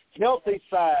a healthy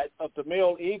side of the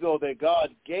male ego that God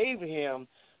gave him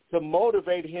to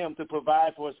motivate him to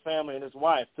provide for his family and his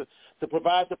wife, to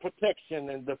provide the protection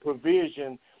and the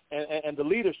provision and the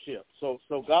leadership. So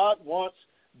God wants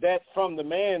that from the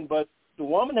man, but the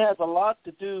woman has a lot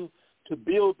to do to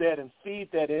build that and feed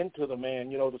that into the man.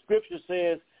 You know, the scripture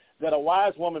says that a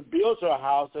wise woman builds her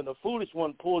house and a foolish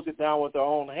one pulls it down with her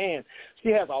own hand. She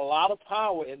has a lot of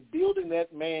power in building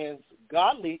that man's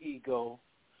godly ego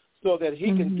so that he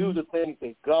can do the things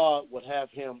that God would have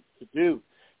him to do.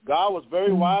 God was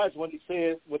very wise when he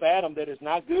said with Adam that it's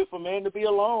not good for man to be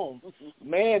alone.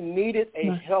 Man needed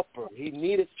a helper. He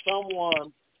needed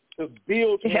someone to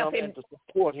build him and to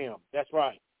support him. That's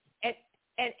right.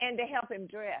 And to help him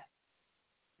dress.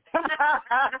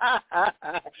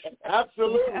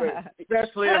 Absolutely,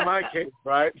 especially in my case,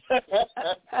 right?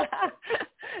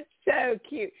 So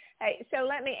cute. Hey, so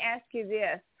let me ask you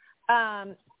this.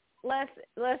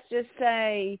 Let's just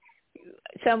say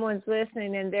someone's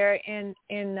listening and they're in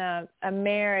a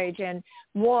marriage, and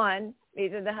one,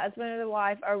 either the husband or the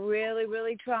wife, are really,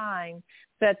 really trying,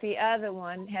 but the other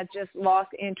one has just lost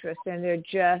interest, and they're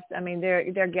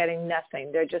getting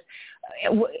nothing. They're just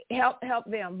help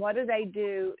them. What do they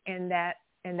do in that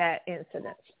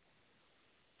incident?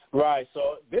 Right.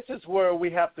 So this is where we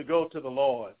have to go to the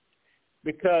Lord,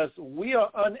 because we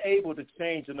are unable to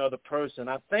change another person.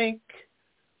 I think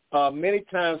many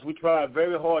times we try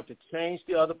very hard to change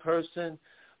the other person,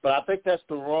 but I think that's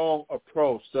the wrong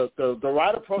approach. The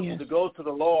right approach is to go to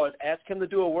the Lord, ask him to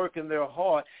do a work in their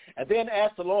heart, and then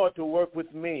ask the Lord to work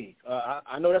with me.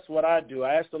 I know that's what I do.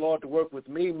 I ask the Lord to work with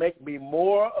me, make me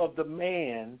more of the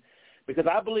man, because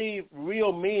I believe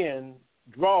real men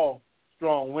draw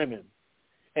strong women.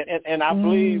 And I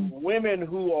believe women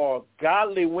who are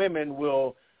godly women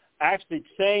will actually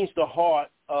change the heart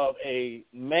of a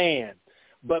man.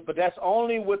 But that's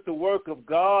only with the work of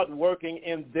God working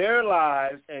in their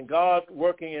lives and God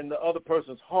working in the other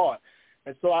person's heart.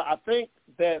 And so I think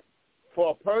that for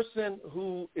a person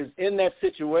who is in that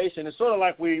situation, it's sort of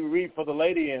like we read for the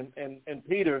lady in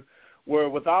Peter, where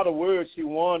without a word she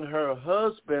won her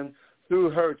husband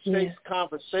through her chaste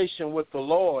conversation with the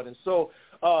Lord. And so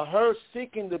her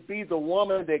seeking to be the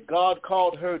woman that God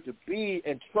called her to be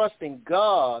and trusting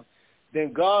God,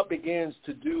 then God begins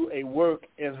to do a work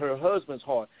in her husband's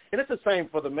heart. And it's the same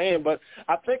for the man, but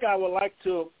I think I would like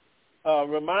to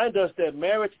remind us that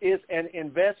marriage is an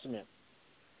investment.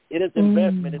 It is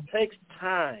investment. It takes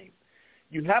time.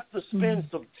 You have to spend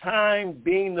some time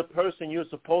being the person you're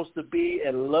supposed to be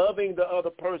and loving the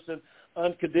other person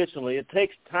unconditionally. It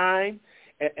takes time,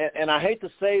 and I hate to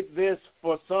say this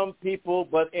for some people,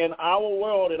 but in our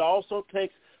world it also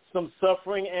takes some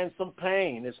suffering and some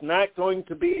pain. It's not going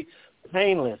to be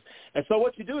painless. And so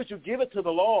what you do is you give it to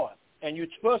the Lord, and you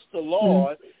trust the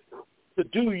Lord to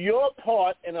do your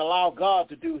part and allow God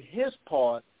to do his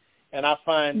part. And I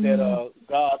find that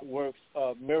God works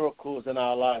miracles in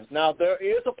our lives. Now, there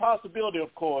is a possibility,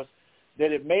 of course,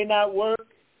 that it may not work,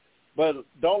 but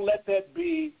don't let that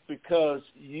be because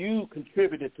you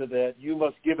contributed to that. You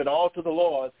must give it all to the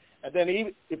Lord. And then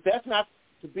even if that's not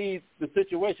to be the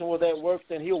situation where that works,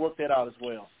 then he'll work that out as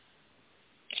well.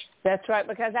 That's right,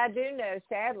 because I do know,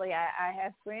 sadly, I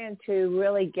have friends who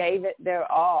really gave it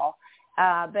their all.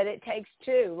 But it takes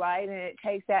two, right? And it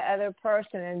takes that other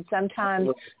person. And sometimes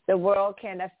the world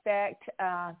can affect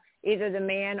either the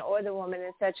man or the woman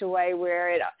in such a way where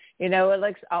it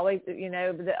looks always,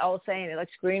 the old saying, it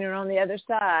looks greener on the other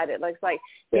side. It looks like,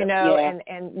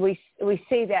 and we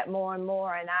see that more and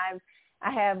more. And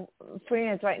I have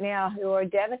friends right now who are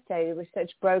devastated with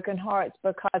such broken hearts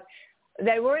because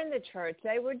they were in the church.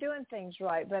 They were doing things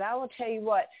right. But I will tell you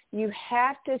what, you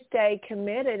have to stay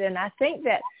committed. And I think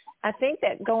that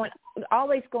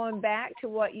always going back to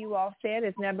what you all said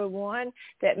is number one,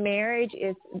 that marriage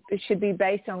should be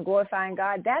based on glorifying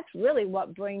God. That's really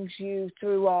what brings you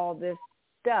through all this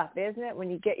stuff, isn't it? When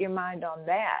you get your mind on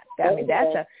that. I mean,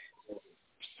 that's a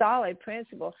solid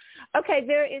principle. Okay,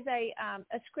 there is a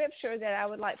scripture that I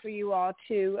would like for you all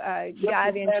to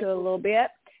dive into a little bit.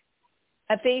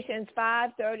 Ephesians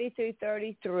 5:30 through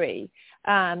 33.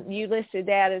 You listed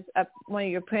that as one of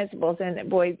your principles, and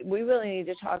boy, we really need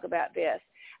to talk about this.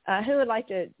 Who would like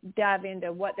to dive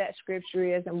into what that scripture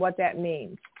is and what that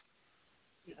means?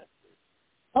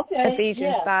 Okay.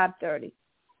 Ephesians 5:30.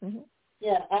 Mm-hmm.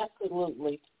 Yeah,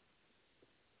 absolutely.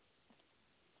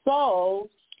 So,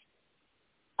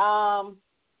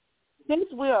 since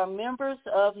we are members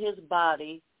of his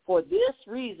body, for this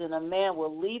reason a man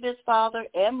will leave his father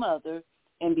and mother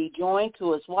and be joined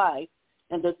to his wife,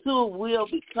 and the two will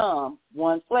become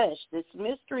one flesh. This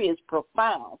mystery is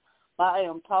profound, but I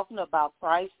am talking about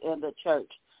Christ and the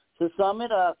church. To sum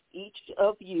it up, each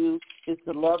of you is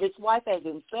to love his wife as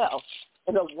himself,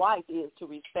 and a wife is to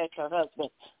respect her husband.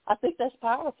 I think that's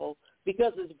powerful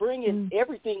because it's bringing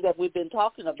everything that we've been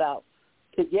talking about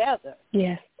together.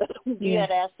 Yes. You had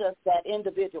asked us that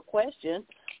individual question,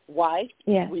 wife,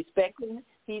 respecting.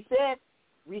 He said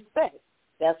respect.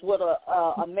 That's what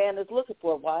a man is looking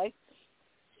for, wife.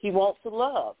 He wants to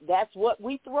love. That's what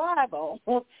we thrive on,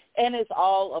 and it's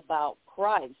all about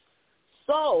Christ.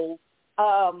 So,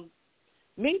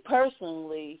 me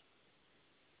personally,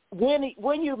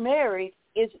 when you're married,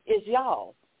 it's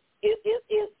y'all.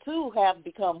 It two have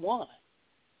become one.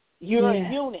 You're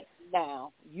a unit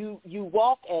now. You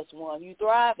walk as one. You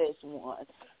thrive as one.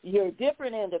 You're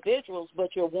different individuals,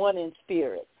 but you're one in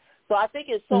spirit. So I think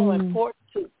it's so important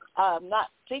to not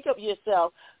think of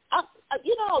yourself.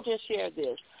 I'll just share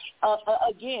this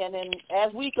again. And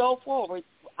as we go forward,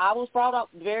 I was brought up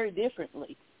very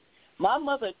differently. My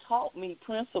mother taught me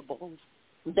principles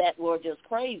that were just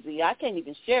crazy. I can't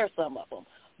even share some of them.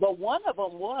 But one of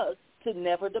them was to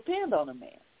never depend on a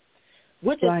man,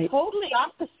 which is totally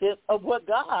opposite of what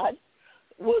God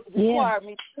would require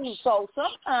me to do. So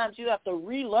sometimes you have to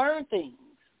relearn things.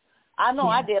 I know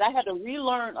I did. I had to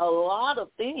relearn a lot of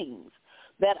things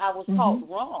that I was taught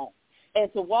wrong,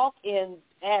 and to walk in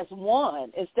as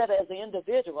one instead of as an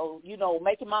individual,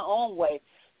 making my own way.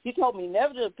 She told me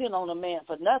never to depend on a man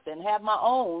for nothing, have my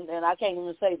own, and I can't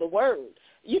even say the word,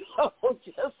 just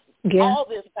all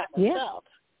this kind of stuff.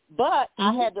 But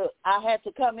I had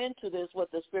to come into this,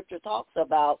 what the scripture talks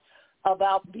about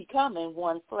becoming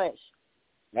one flesh.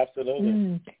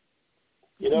 Absolutely.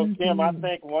 Kim, I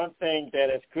think one thing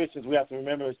that as Christians we have to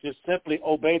remember is just simply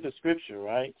obey the scripture,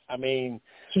 right? I mean,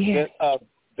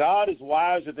 God is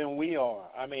wiser than we are.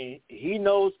 I mean, he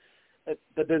knows,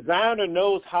 the designer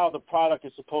knows how the product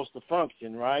is supposed to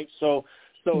function, right? So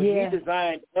he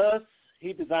designed us,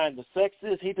 he designed the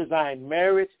sexes, he designed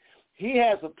marriage. He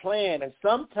has a plan, and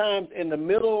sometimes in the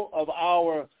middle of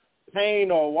our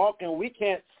pain or walking, we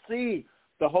can't see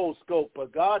the whole scope,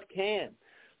 but God can.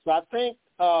 So I think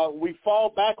we fall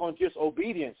back on just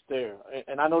obedience there.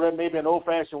 And I know that may be an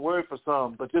old-fashioned word for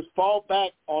some, but just fall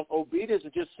back on obedience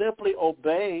and just simply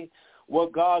obey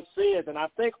what God says. And I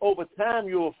think over time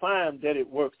you will find that it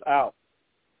works out.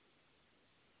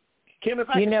 Kim, if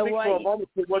I can speak for a moment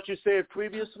to what you said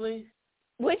previously.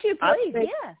 Would you please?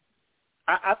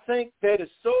 I think that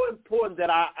it's so important that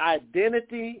our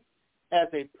identity as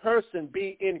a person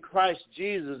be in Christ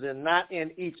Jesus and not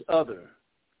in each other.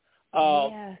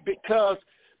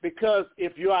 Because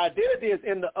if your identity is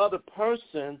in the other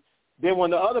person, then when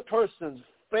the other person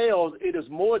fails, it is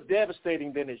more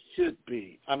devastating than it should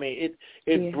be. I mean,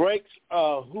 it breaks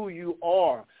who you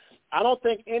are. I don't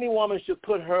think any woman should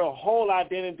put her whole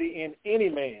identity in any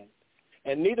man,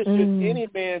 and neither should any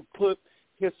man put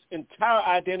his entire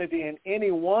identity in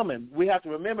any woman. We have to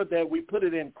remember that we put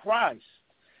it in Christ.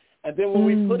 And then when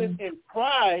we put it in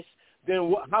Christ,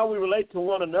 then how we relate to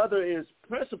one another is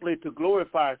principally to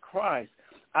glorify Christ.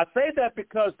 I say that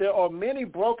because there are many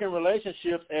broken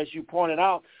relationships, as you pointed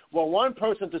out, where one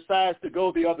person decides to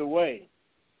go the other way.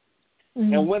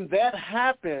 And when that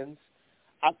happens,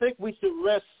 I think we should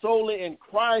rest solely in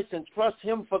Christ and trust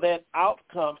him for that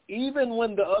outcome, even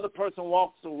when the other person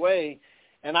walks away.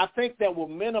 And I think that will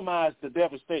minimize the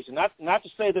devastation. Not to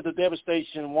say that the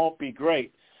devastation won't be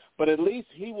great, but at least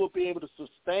he will be able to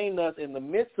sustain us in the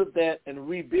midst of that and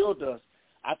rebuild us.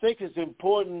 I think it's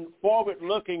important,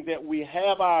 forward-looking, that we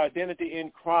have our identity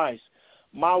in Christ.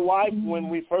 My wife, when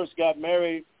we first got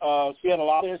married, she had a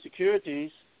lot of insecurities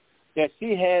that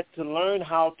she had to learn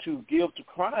how to give to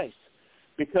Christ,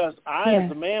 because I,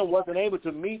 as a man, wasn't able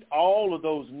to meet all of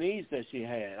those needs that she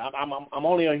had. I'm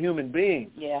only a human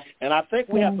being. And I think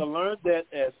we have to learn that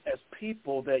as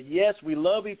people, that, yes, we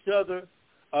love each other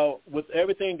with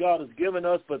everything God has given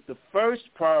us, but the first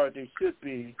priority should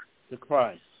be to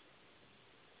Christ.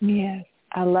 Yes.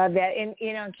 I love that. And,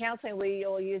 in counseling,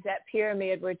 we'll use that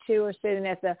pyramid where two are sitting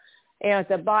at the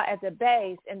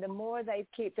base, and the more they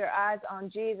keep their eyes on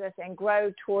Jesus and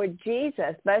grow toward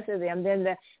Jesus, both of them, then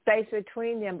the space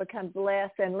between them becomes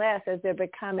less and less as they're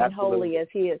becoming holy as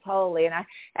he is holy. And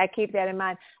I keep that in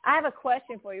mind. I have a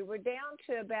question for you. We're down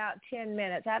to about 10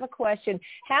 minutes. I have a question.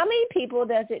 How many people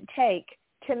does it take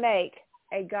to make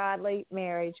a godly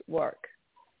marriage work?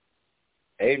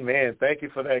 Amen. Thank you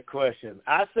for that question.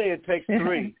 I say it takes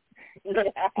 3.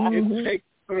 It takes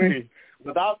 3.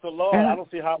 Without the Lord, I don't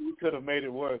see how we could have made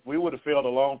it work. We would have failed a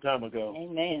long time ago.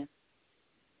 Amen.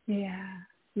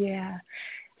 Yeah.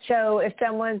 So if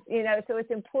someone's, so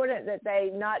it's important that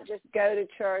they not just go to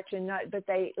church but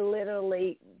they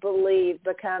literally believe,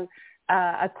 become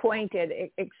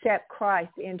acquainted, accept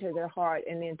Christ into their heart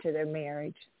and into their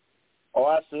marriage.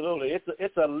 Oh, absolutely.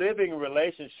 It's a living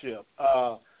relationship.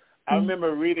 I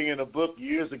remember reading in a book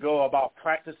years ago about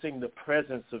practicing the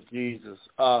presence of Jesus.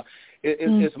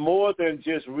 It's more than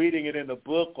just reading it in a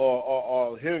book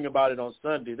or hearing about it on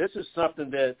Sunday. This is something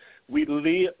that we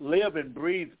live and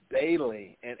breathe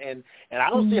daily. And I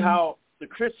don't see how the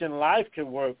Christian life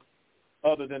can work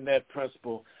other than that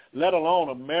principle, let alone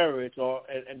a marriage,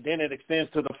 and then it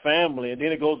extends to the family, and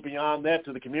then it goes beyond that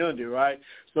to the community, right?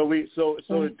 So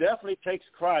it definitely takes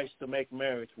Christ to make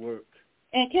marriage work.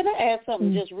 And can I add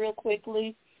something just real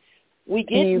quickly? We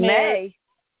get married.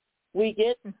 We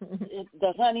get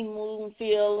the honeymoon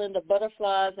feel and the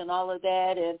butterflies and all of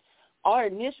that, and our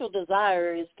initial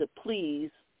desire is to please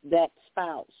that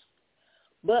spouse.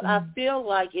 But I feel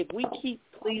like if we keep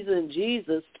pleasing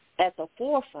Jesus at the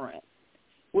forefront,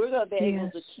 we're going to be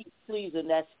able to keep pleasing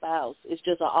that spouse. It's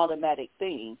just an automatic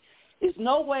thing. There's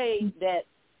no way that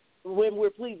when we're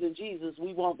pleasing Jesus,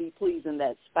 we won't be pleasing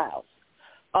that spouse.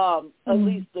 At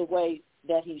least the way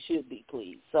that he should be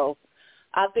pleased. So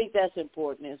I think that's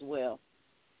important as well.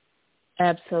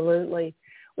 Absolutely.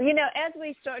 Well, as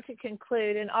we start to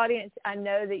conclude, an audience, I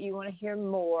know that you want to hear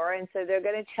more, and so they're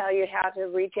going to tell you how to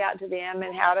reach out to them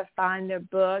and how to find their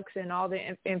books and all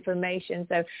the information.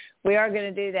 So we are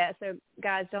going to do that. So,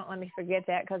 guys, don't let me forget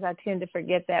that, because I tend to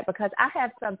forget that, because I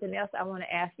have something else I want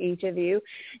to ask each of you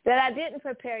that I didn't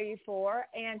prepare you for.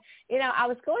 And, I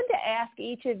was going to ask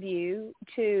each of you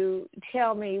to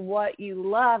tell me what you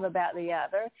love about the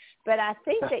other, but I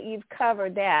think that you've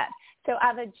covered that. So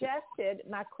I've adjusted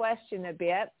my question a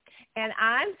bit, and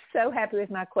I'm so happy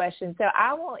with my question. So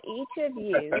I want each of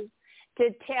you to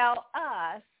tell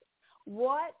us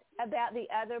what about the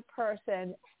other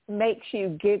person makes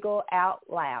you giggle out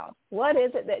loud. What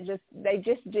is it that they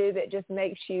just do that just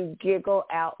makes you giggle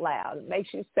out loud? It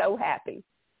makes you so happy.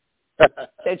 So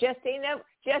Justina,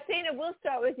 we'll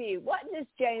start with you. What does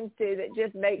James do that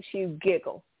just makes you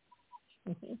giggle?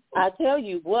 I tell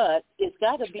you what, it's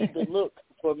got to be the look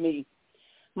for me.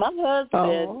 My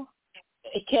husband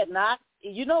cannot,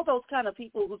 those kind of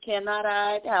people who cannot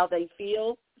hide how they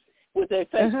feel with their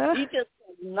face. He just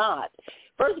cannot.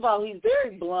 First of all, he's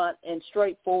very blunt and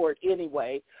straightforward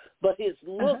anyway, but his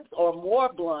looks are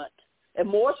more blunt and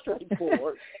more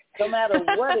straightforward no matter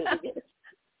what it is.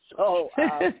 So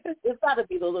it's got to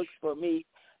be the looks for me.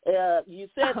 You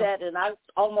said that, and I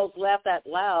almost laughed out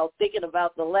loud thinking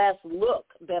about the last look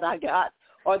that I got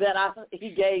or that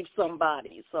he gave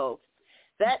somebody. So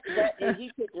that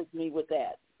he tickles me with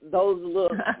that. Those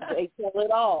looks, they tell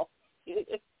it all.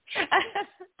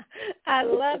 I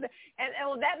love it.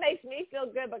 And that makes me feel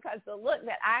good, because the look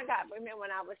that I got from him when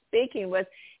I was speaking was,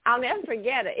 I'll never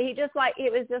forget it. It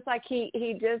was just like he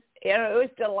just, it was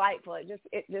delightful.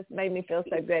 It just made me feel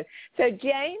so good. So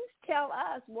James, tell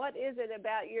us, what is it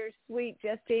about your sweet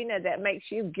Justina that makes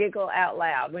you giggle out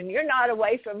loud? When you're not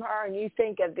away from her and you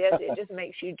think of this, it just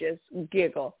makes you just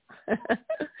giggle.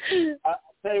 I'll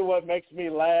tell you what makes me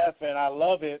laugh, and I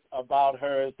love it about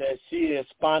her, is that she is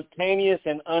spontaneous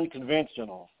and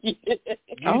unconventional. You just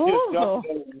don't know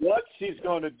what she's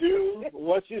going to do,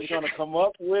 what she's going to come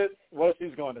up with, what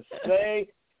she's going to say,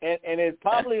 and it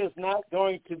probably is not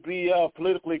going to be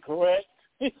politically correct,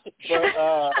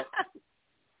 but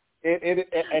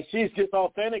and she's just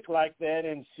authentic like that,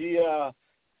 and she's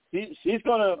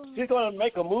gonna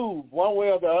make a move one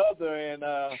way or the other,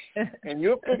 and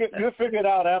you'll figure it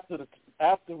out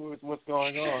afterwards what's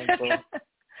going on. So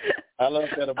I love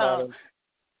that about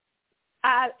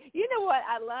her. You know what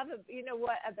I love,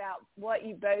 about what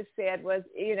you both said was,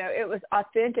 it was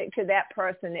authentic to that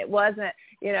person. It wasn't,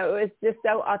 it was just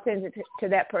so authentic to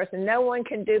that person. No one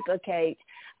can duplicate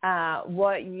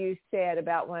what you said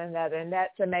about one another, and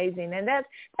that's amazing. And that's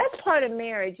part of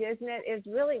marriage, isn't it? Is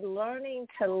really learning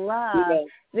to love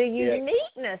the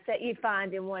uniqueness that you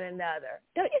find in one another.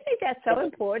 Don't you think that's so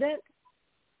important?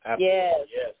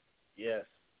 Absolutely. Yes.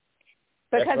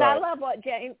 Because right. I love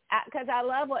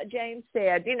what James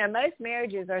said. You know, most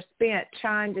marriages are spent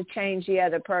trying to change the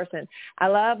other person. I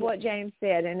love what James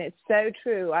said, and it's so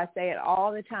true. I say it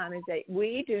all the time, is that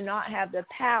we do not have the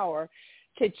power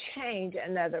to change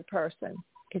another person.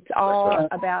 It's all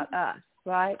about us,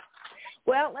 right?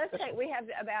 Well, we have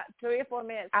about 3 or 4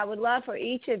 minutes. I would love for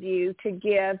each of you to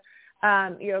give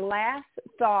your last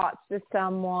thoughts to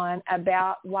someone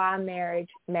about why marriage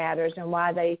matters and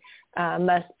why they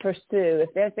must pursue.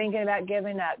 If they're thinking about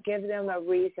giving up, give them a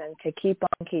reason to keep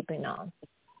on keeping on.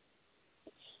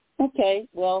 Okay,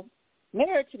 well,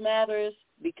 marriage matters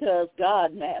because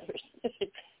God matters.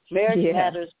 Marriage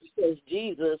matters because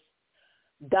Jesus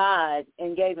died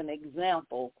and gave an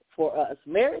example for us.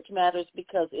 Marriage matters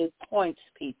because it points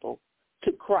people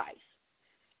to Christ.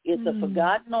 It's a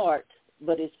forgotten art,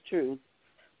 but it's true.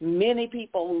 Many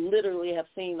people literally have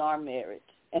seen our marriage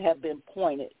and have been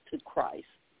pointed to Christ.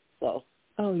 So.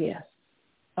 Oh, yes.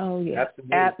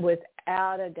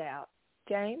 Without a doubt.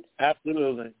 James?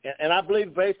 Absolutely. And I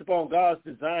believe based upon God's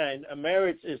design, a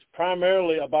marriage is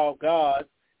primarily about God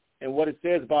and what it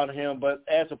says about him, but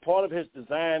as a part of his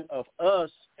design of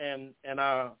us and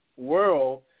our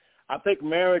world, I think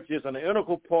marriage is an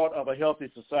integral part of a healthy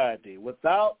society.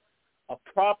 Without a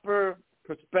proper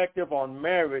perspective on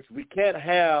marriage, we can't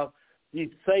have these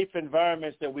safe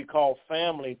environments that we call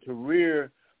family to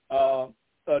rear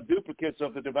duplicates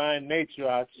of the divine nature,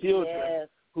 our children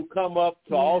who come up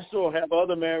to also have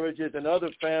other marriages and other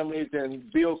families and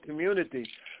build community.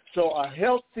 So a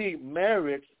healthy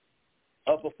marriage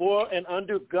before and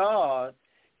under God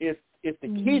is the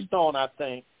keystone, I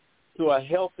think, to a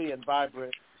healthy and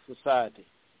vibrant society.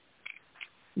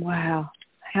 Wow,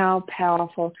 how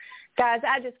powerful. Guys,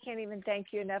 I just can't even thank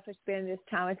you enough for spending this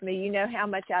time with me. You know how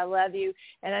much I love you,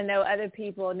 and I know other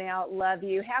people now love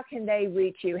you. How can they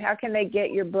reach you? How can they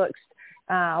get your books?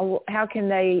 How can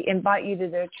they invite you to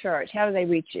their church? How do they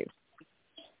reach you?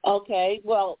 Okay,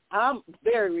 well, I'm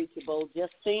very reachable.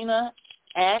 Justina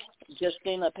at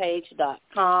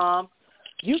justinapage.com.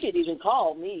 You could even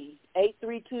call me,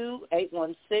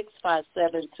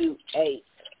 832-816-5728.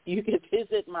 You can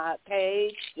visit my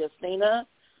page,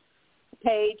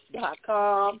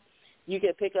 justinapage.com. You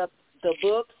can pick up the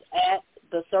books at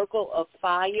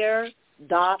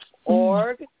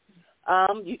thecircleoffire.org.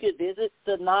 You can visit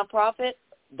the nonprofit,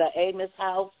 the Amos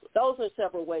House. Those are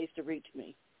several ways to reach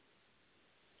me.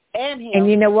 And him. And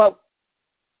you know what?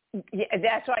 Yeah,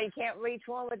 that's why you can't reach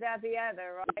one without the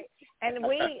other, right? And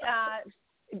we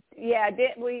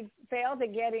failed to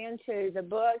get into the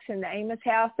books and the Amos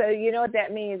House. So you know what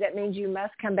that means? That means you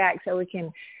must come back so we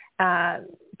can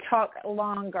talk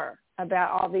longer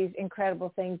about all these incredible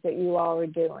things that you all are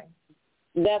doing.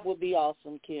 That would be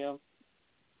awesome, Kim.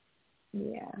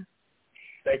 Yeah.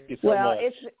 Thank you so much.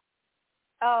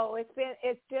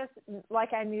 It's just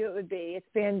like I knew it would be. It's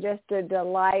been just a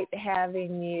delight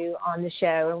having you on the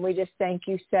show, and we just thank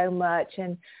you so much,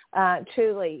 and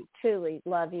truly, truly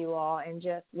love you all, and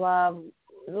just love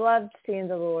seeing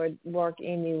the Lord work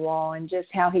in you all, and just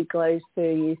how he glows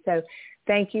through you. So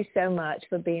thank you so much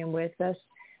for being with us.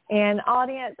 And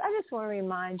audience, I just want to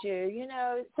remind you, you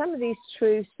know, some of these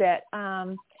truths that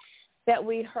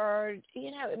we heard,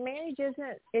 you know, marriage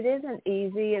isn't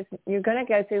easy. You're going to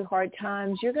go through hard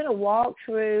times. You're going to walk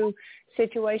through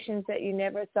situations that you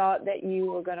never thought that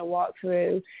you were going to walk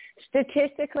through.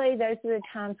 Statistically, those are the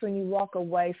times when you walk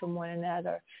away from one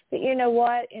another. But you know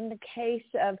what? In the case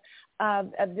of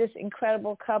this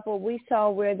incredible couple, we saw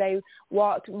where they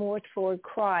walked more toward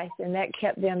Christ, and that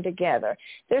kept them together.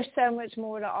 There's so much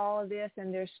more to all of this,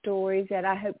 and there's stories that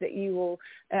I hope that you will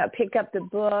pick up the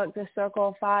book, The Circle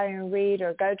of Fire, and read,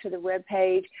 or go to the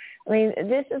webpage. I mean,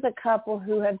 this is a couple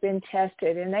who have been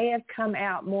tested, and they have come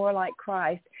out more like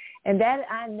Christ. And that,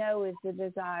 I know, is the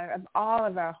desire of all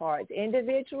of our hearts,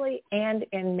 individually and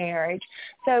in marriage.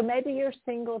 So maybe you're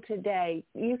single today.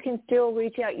 You can still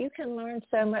reach out. You can learn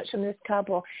so much from this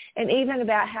couple, and even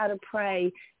about how to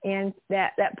pray and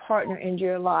that partner in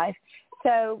your life.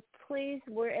 So please,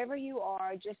 wherever you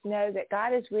are, just know that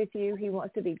God is with you. He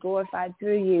wants to be glorified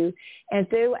through you and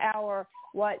through our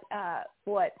what I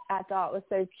thought was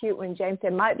so cute when James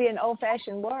said, might be an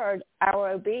old-fashioned word,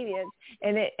 our obedience,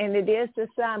 and it is to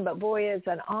some, but boy, it's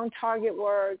an on-target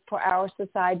word for our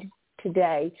society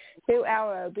today. Through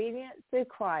our obedience, through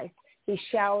Christ, he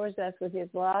showers us with his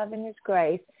love and his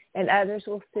grace, and others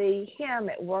will see him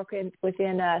at work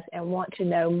within us and want to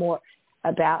know more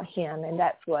about him, and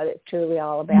that's what it's truly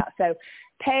all about. So,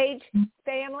 Paige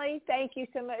family, thank you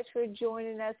so much for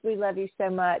joining us. We love you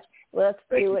so much. Let's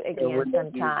do it again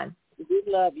sometime. We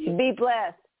love you. Be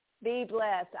blessed. Be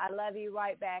blessed. I love you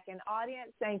right back. And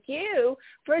audience, thank you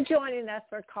for joining us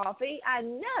for coffee. I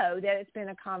know that it's been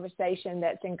a conversation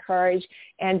that's encouraged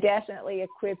and definitely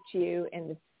equipped you in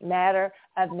the matter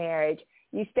of marriage.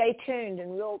 You stay tuned,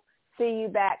 and we'll see you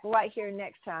back right here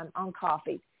next time on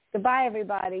Coffee. Goodbye,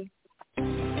 everybody.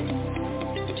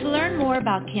 To learn more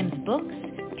about Kim's books,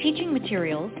 teaching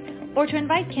materials, or to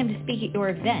invite Kim to speak at your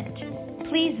event,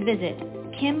 please visit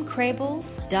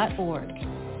kimcrabill.org.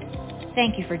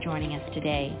 Thank you for joining us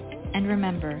today. And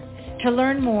remember, to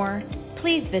learn more,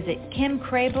 please visit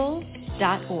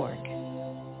kimcrabill.org.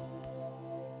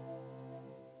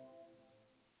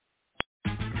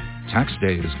 Tax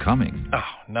day is coming. Oh,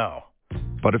 no.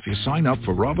 But if you sign up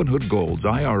for Robinhood Gold's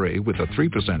IRA with a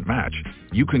 3% match,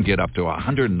 you can get up to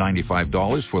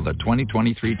 $195 for the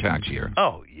 2023 tax year.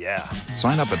 Oh, yeah.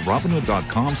 Sign up at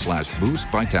Robinhood.com/boost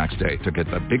by tax day to get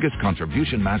the biggest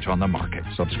contribution match on the market.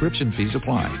 Subscription fees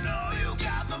apply.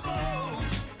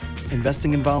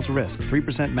 Investing involves risk.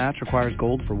 3% match requires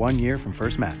gold for 1 year from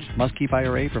first match. Must keep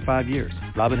IRA for 5 years.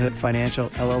 Robinhood Financial,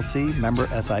 LLC, member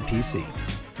SIPC.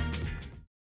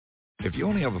 If you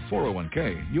only have a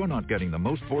 401k, you're not getting the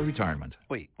most for retirement.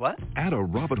 Wait, what? Add a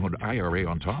Robinhood IRA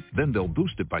on top, then they'll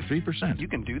boost it by 3%. You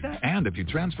can do that? And if you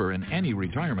transfer in any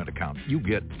retirement account, you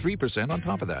get 3% on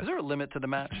top of that. Is there a limit to the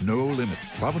match? No limit.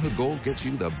 Robinhood Gold gets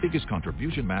you the biggest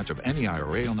contribution match of any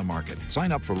IRA on the market.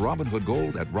 Sign up for Robinhood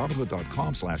Gold at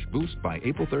Robinhood.com/boost by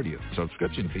April 30th.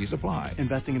 Subscription fees apply.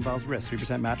 Investing involves risk.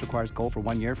 3% match requires gold for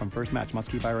 1 year from first match. Must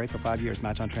keep IRA for 5 years.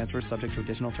 Match on transfers subject to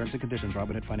additional terms and conditions.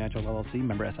 Robinhood Financial, LLC,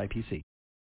 member SIPC.